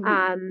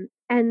 Mhm.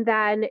 And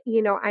then,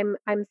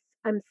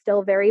 I'm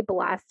still very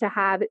blessed to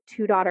have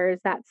 2 daughters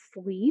that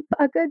sleep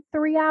a good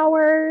 3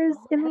 hours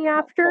Oh, in the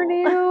that's helpful.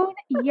 afternoon.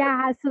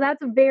 Yeah, so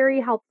that's very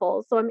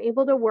helpful. So I'm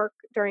able to work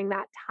during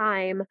that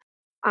time.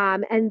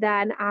 And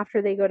then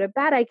after they go to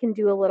bed, I can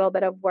do a little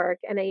bit of work.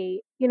 And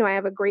I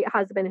have a great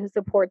husband who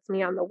supports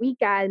me on the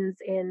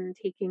weekends in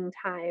taking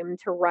time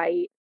to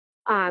write.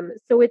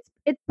 So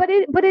but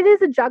it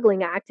is a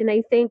juggling act. And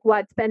I think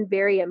what's been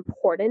very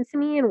important to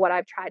me and what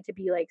I've tried to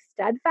be like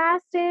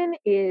steadfast in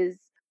is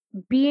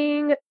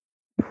being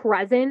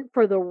present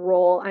for the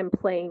role I'm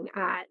playing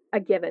at a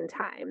given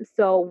time.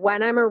 So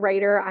when I'm a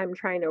writer, I'm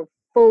trying to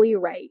fully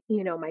write.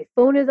 My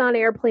phone is on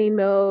airplane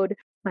mode,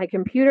 my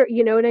computer,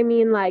 you know what I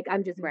mean? Like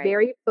I'm just Right.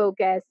 very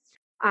focused.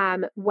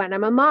 When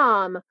I'm a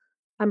mom,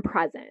 I'm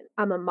present.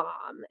 I'm a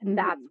mom.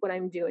 That's Mhm. what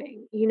I'm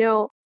doing.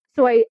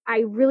 So I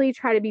really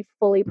try to be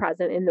fully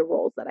present in the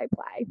roles that I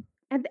play.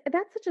 And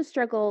that's such a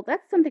struggle.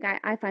 That's something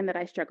I find that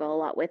I struggle a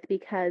lot with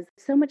because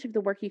so much of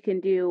the work you can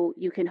do,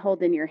 you can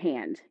hold in your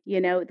hand,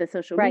 the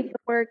social media Right.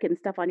 work and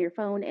stuff on your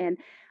phone. And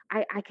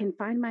I can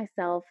find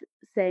myself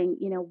saying,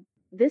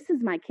 this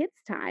is my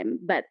kids' time,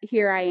 but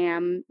here I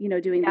am,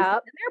 doing these.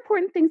 Yep. And they're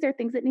important things, they're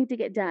things that need to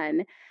get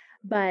done.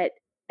 But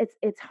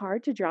it's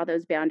hard to draw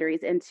those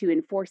boundaries and to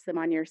enforce them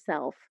on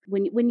yourself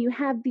when you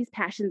have these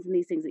passions and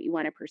these things that you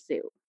want to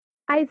pursue.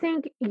 I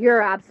think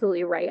you're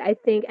absolutely right. I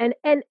think and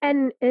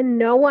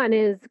no one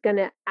is going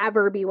to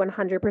ever be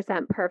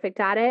 100% perfect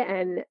at it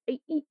and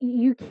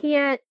you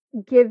can't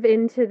give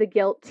into the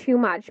guilt too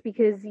much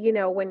because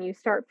when you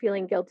start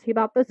feeling guilty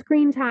about the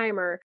screen time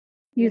or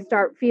you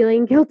start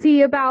feeling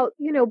guilty about,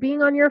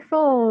 being on your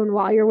phone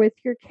while you're with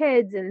your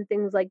kids and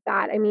things like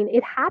that. I mean,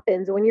 it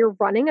happens when you're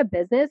running a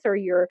business or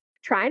you're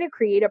trying to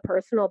create a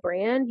personal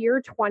brand,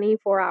 you're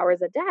 24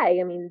 hours a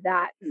day. I mean,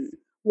 that's Mhm.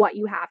 what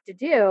you have to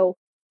do.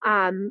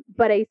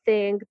 But I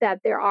think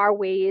that there are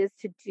ways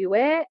to do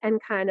it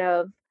and kind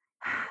of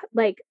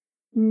like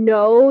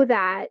know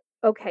that,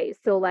 okay,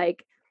 so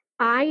like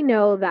I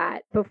know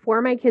that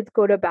before my kids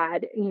go to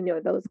bed,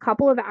 those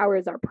couple of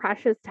hours are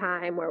precious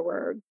time where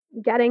we're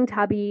getting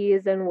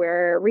tubbies and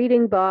we're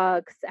reading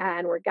books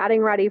and we're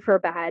getting ready for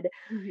bed.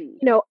 Mhm.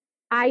 You know,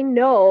 I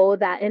know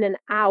that in an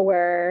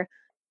hour,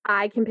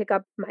 I can pick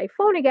up my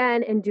phone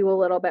again and do a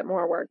little bit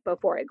more work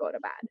before I go to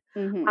bed.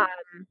 Mhm.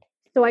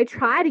 So I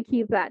try to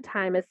keep that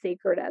time as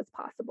sacred as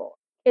possible.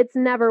 It's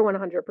never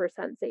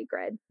 100%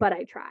 sacred, but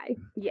I try.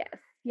 Yes.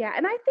 Yeah.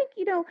 And I think,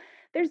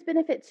 there's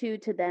benefit too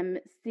to them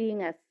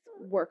seeing us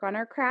work on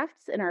our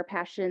crafts and our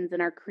passions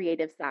and our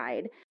creative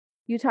side.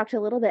 You talked a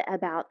little bit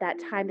about that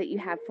time that you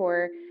have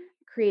for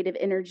creative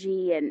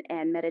energy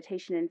and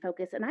meditation and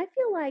focus. And I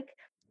feel like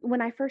when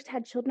I first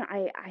had children,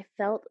 I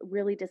felt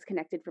really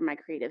disconnected from my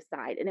creative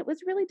side. And it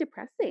was really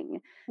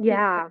depressing because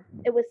Yeah.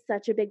 it was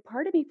such a big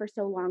part of me for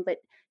so long. But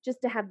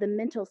just to have the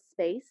mental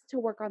space to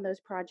work on those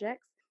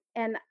projects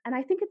and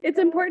I think it's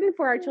important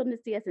for our children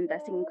to see us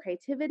investing in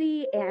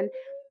creativity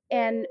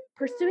and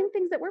pursuing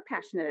things that we're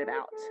passionate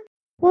about.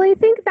 Well, I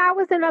think that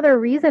was another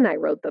reason I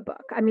wrote the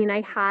book. I mean, I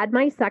had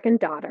my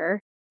second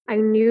daughter. I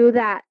knew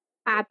that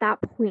at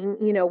that point,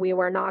 we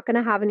were not going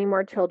to have any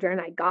more children.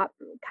 I got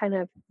kind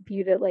of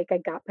viewed it like I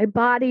got my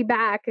body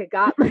back. I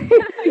got my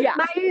Yeah.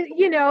 my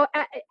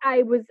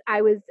I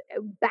was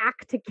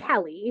back to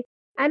Kelly.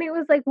 And it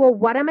was like, well,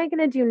 what am I going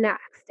to do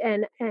next?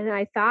 And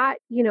I thought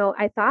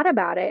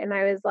about it and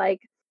I was like,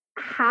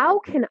 how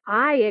can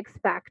I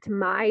expect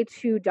my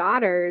 2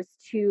 daughters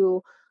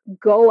to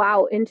go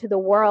out into the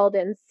world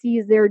and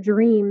seize their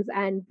dreams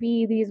and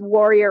be these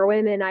warrior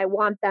women I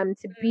want them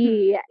to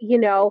be,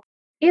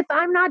 if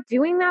I'm not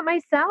doing that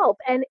myself.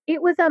 And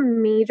it was a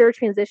major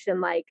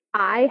transition. Like,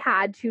 I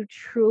had to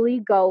truly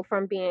go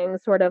from being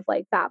sort of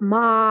like that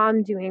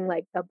mom doing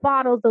like the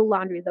bottles, the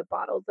laundry, the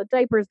bottles, the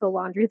diapers, the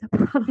laundry, the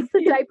bottles,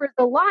 the diapers,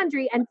 the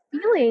laundry, and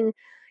feeling,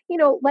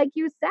 like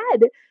you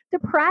said,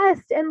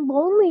 depressed and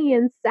lonely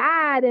and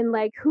sad and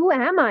like, who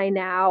am I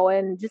now?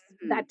 And just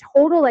that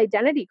total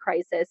identity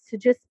crisis, to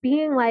just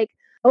being like,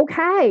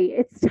 okay,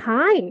 it's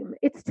time.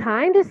 It's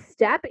time to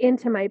step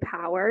into my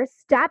power,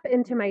 step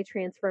into my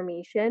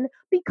transformation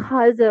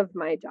because of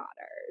my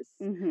daughters,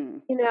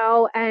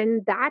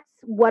 and that's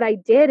what I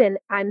did. And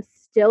I'm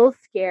still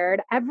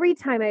scared. Every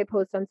time I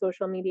post on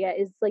social media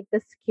is like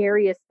the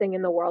scariest thing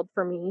in the world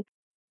for me.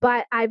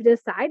 But I've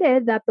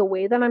decided that the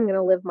way that I'm going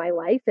to live my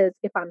life is,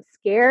 if I'm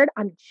scared,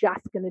 I'm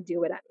just going to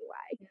do it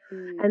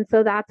anyway. And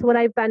so that's what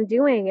I've been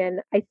doing. And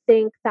I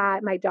think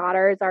that my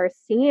daughters are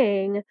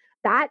seeing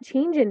that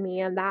change in me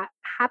and that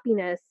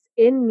happiness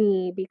in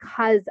me,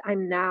 because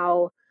I'm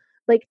now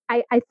like,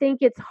 I think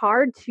it's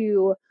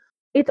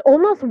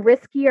almost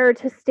riskier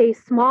to stay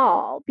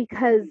small,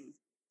 because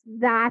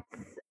that's,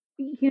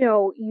 you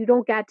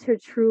don't get to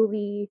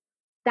truly,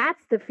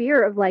 that's the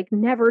fear of like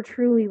never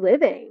truly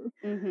living.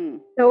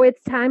 So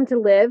it's time to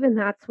live, and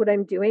that's what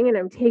I'm doing. And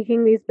I'm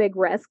taking these big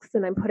risks,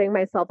 and I'm putting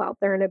myself out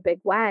there in a big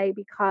way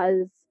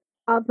because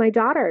of my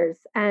daughters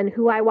and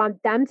who I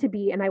want them to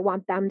be. And I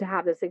want them to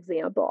have this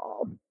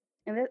example.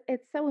 And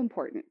it's so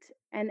important.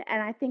 And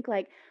I think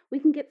like we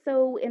can get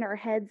so in our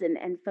heads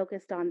and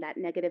focused on that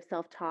negative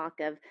self-talk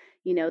of,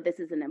 this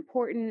isn't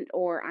important,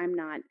 or I'm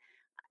not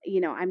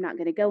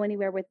going to go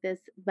anywhere with this.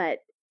 But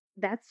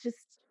that's just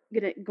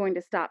going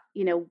to stop,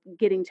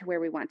 getting to where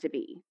we want to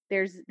be.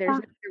 There's no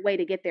other way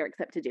to get there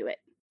except to do it.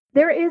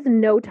 There is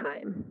no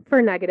time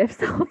for negative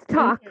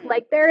self-talk.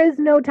 Like, there is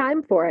no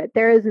time for it.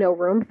 There is no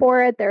room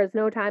for it. There is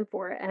no time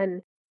for it.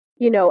 And,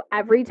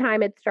 every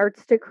time it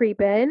starts to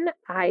creep in,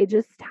 I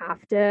just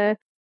have to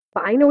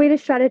find a way to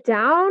shut it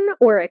down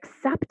or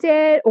accept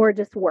it or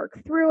just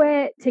work through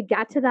it to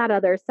get to that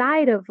other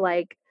side of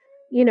like,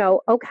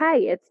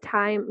 okay, it's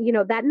time.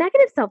 That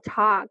negative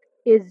self-talk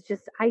is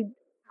just,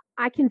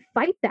 I can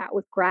fight that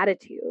with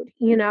gratitude.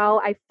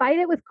 I fight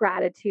it with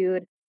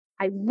gratitude.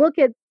 I look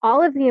at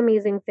all of the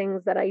amazing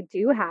things that I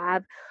do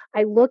have.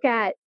 I look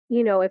at,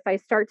 if I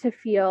start to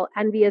feel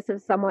envious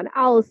of someone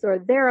else or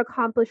their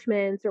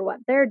accomplishments or what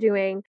they're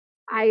doing,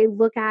 I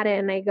look at it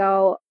and I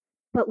go,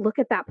 but look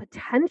at that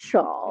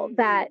potential,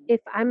 that if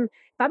I'm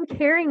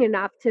caring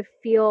enough to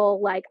feel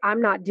like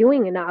I'm not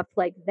doing enough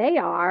like they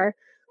are,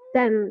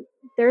 then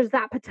there's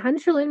that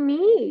potential in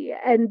me,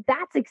 and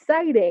that's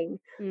exciting.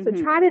 So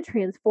try to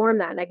transform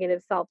that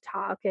negative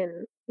self-talk.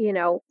 And,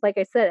 like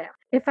I said,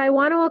 if I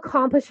want to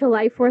accomplish a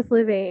life worth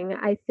living,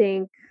 I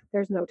think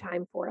there's no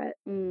time for it.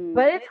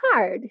 But it's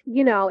hard,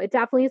 it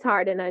definitely is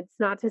hard. And it's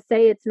not to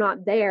say it's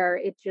not there.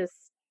 It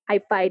just, I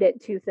fight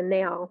it tooth and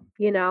nail,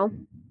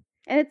 And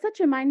it's such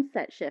a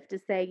mindset shift to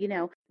say,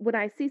 when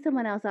I see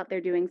someone else out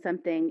there doing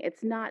something,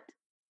 it's not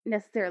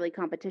necessarily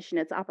competition,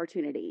 it's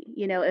opportunity.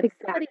 If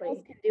somebody else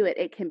can do it,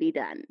 it can be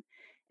done.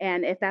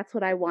 And if that's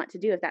what I want to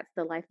do, if that's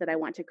the life that I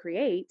want to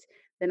create,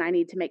 then I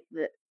need to make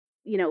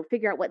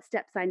figure out what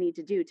steps I need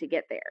to do to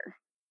get there.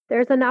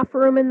 There's enough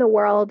room in the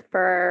world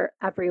for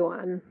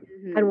everyone.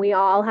 And we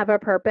all have a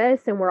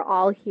purpose, and we're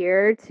all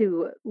here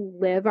to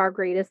live our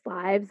greatest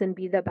lives and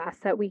be the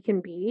best that we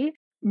can be.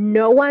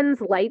 No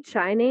one's light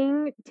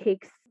shining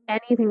takes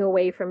anything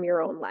away from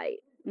your own light.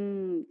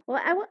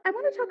 Well, I want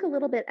to talk a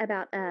little bit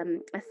about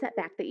a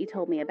setback that you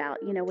told me about.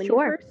 When you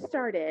first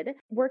started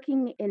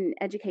working in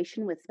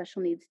education with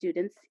special needs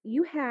students,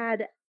 you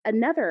had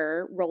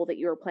another role that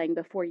you were playing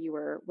before you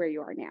were where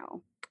you are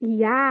now.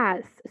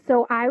 Yes.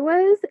 So I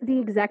was the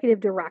executive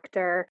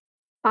director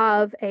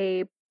of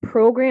a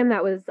program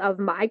that was of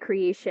my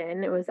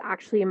creation. It was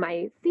actually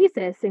my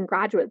thesis in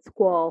graduate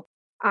school.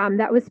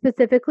 That was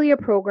specifically a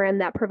program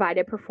that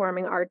provided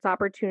performing arts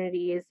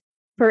opportunities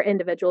for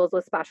individuals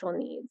with special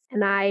needs.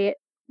 And I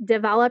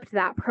developed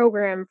that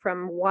program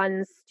from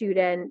one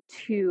student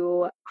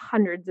to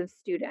hundreds of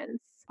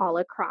students all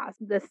across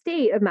the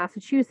state of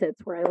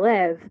Massachusetts, where I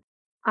live.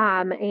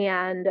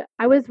 And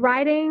I was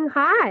riding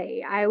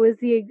high. I was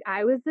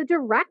the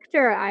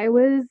director. I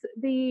was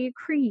the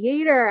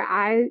creator.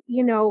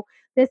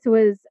 This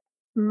was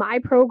my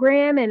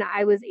program, and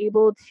I was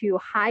able to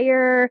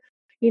hire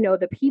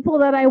the people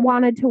that I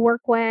wanted to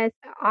work with.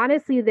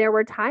 Honestly, there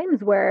were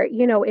times where,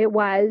 it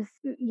was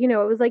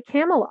like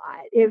Camelot.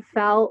 It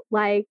felt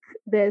like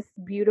this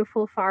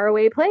beautiful,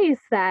 faraway place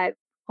that,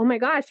 oh my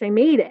gosh, I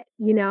made it,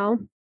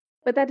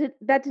 But that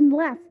didn't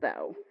last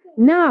though.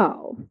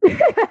 No. No.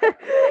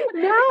 It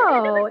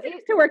never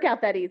seems to work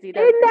out that easy,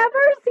 does it? It never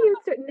seems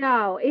to.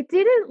 No, it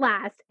didn't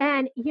last.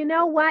 And you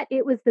know what?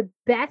 It was the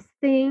best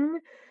thing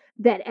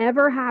that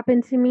ever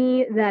happened to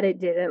me that it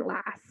didn't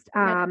last.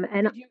 And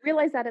did you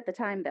realize that at the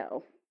time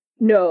though?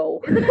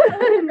 No.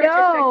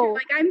 No.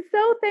 Like, I'm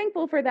so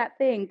thankful for that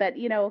thing. But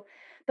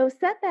those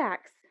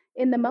setbacks,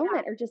 in the Yeah.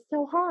 moment are just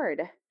so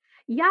hard.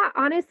 Yeah,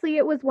 honestly,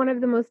 it was one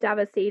of the most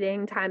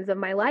devastating times of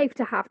my life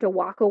to have to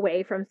walk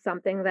away from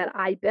something that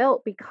I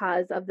built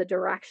because of the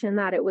direction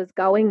that it was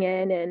going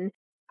in and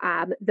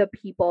the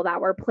people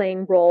that were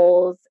playing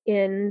roles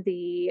in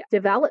the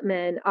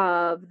development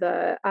of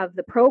the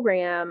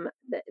program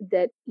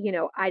that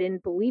I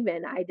didn't believe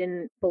in. I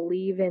didn't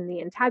believe in the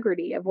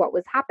integrity of what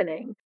was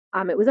happening.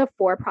 It was a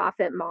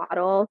for-profit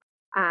model,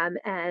 and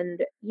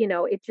it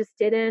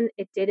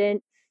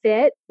didn't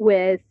fit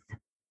with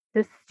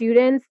the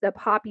students, the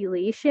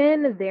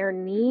population, their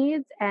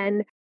needs,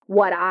 and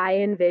what I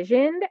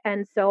envisioned.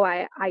 And so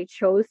I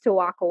chose to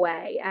walk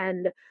away.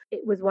 And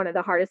it was one of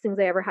the hardest things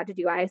I ever had to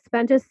do. I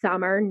spent a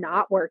summer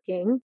not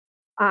working.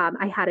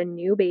 I had a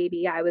new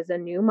baby. I was a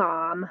new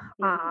mom.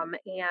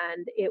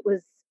 And it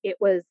was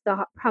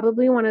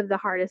probably one of the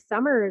hardest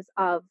summers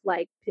of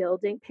like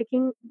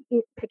picking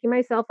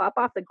myself up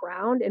off the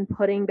ground and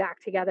putting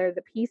back together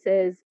the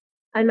pieces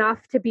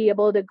enough to be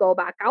able to go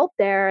back out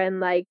there and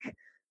like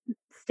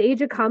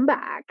stage a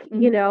comeback,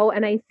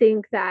 and I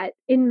think that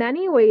in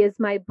many ways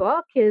my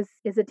book is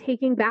a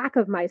taking back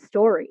of my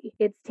story.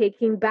 It's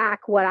taking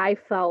back what I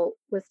felt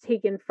was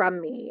taken from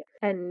me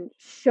and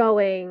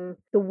showing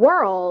the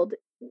world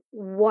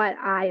what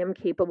I am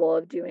capable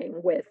of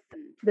doing with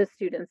the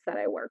students that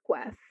I work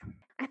with.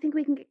 I think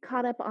we can get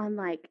caught up on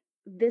like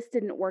this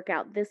didn't work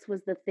out, this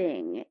was the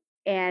thing.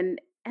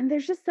 And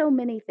there's just so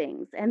many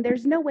things and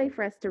there's no way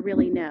for us to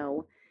really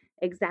know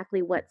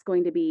exactly what's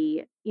going to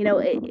be,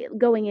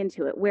 going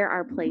into it, where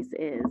our place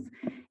is.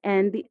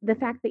 And the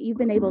fact that you've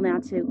been able now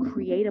to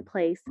create a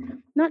place,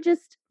 not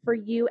just for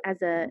you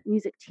as a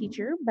music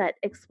teacher, but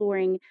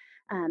exploring,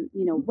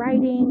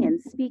 writing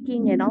and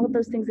speaking and all of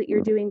those things that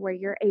you're doing where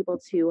you're able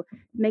to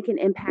make an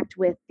impact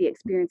with the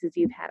experiences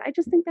you've had. I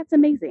just think that's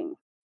amazing.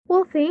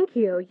 Well, thank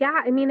you.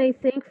 Yeah, I mean, I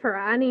think for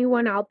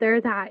anyone out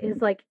there that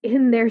is like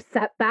in their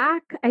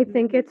setback, I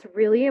think it's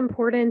really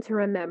important to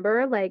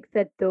remember like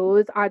that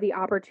those are the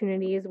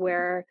opportunities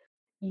where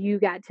you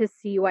get to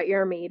see what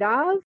you're made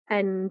of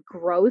and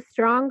grow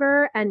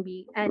stronger and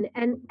be and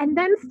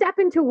then step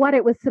into what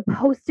it was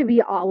supposed to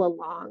be all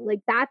along.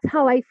 Like that's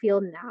how I feel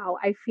now.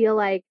 I feel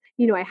like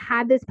I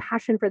had this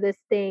passion for this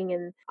thing,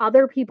 and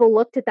other people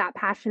looked at that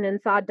passion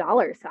and saw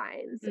dollar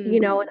signs,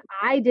 and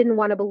I didn't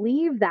want to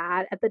believe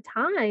that at the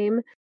time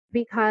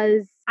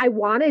because I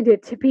wanted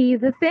it to be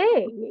the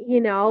thing.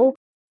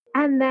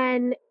 And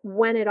then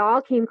when it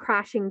all came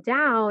crashing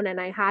down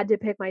and I had to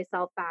pick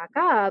myself back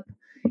up,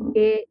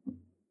 it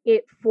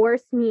it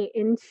forced me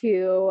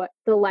into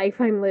the life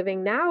I'm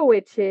living now,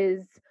 which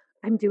is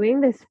I'm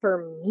doing this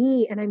for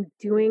me and I'm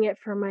doing it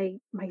for my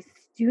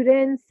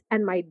students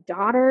and my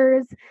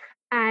daughters.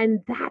 And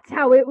that's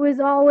how it was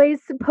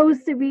always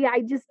supposed to be. I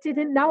just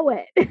didn't know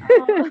it.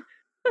 Oh.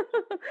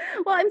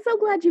 Well, I'm so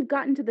glad you've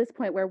gotten to this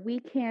point where we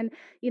can,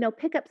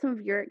 pick up some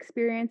of your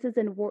experiences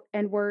and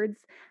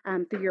words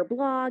through your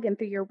blog and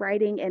through your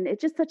writing, and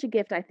it's just such a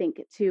gift, I think,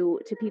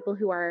 to people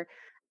who are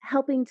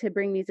helping to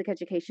bring music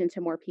education to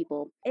more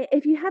people.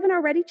 If you haven't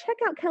already, check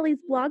out Kelly's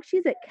blog.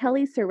 She's at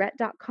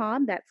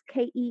kellysurrette.com. That's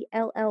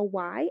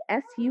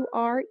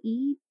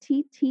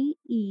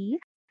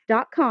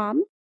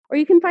KELLYSURETTE.com. Or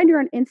you can find her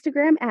on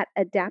Instagram at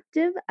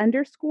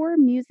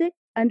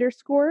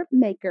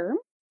adaptive_music_maker.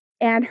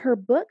 And her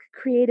book,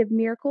 Creative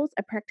Miracles,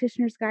 A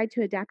Practitioner's Guide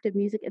to Adaptive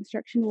Music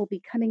Instruction, will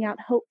be coming out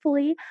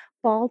hopefully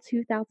fall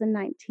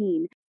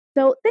 2019.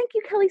 So thank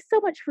you, Kelly, so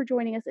much for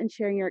joining us and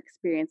sharing your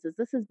experiences.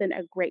 This has been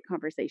a great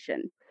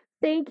conversation.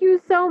 Thank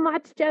you so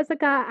much,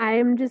 Jessica.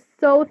 I'm just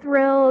so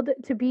thrilled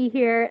to be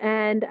here.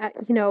 And,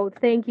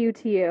 thank you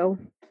to you.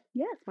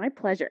 Yes, my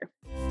pleasure.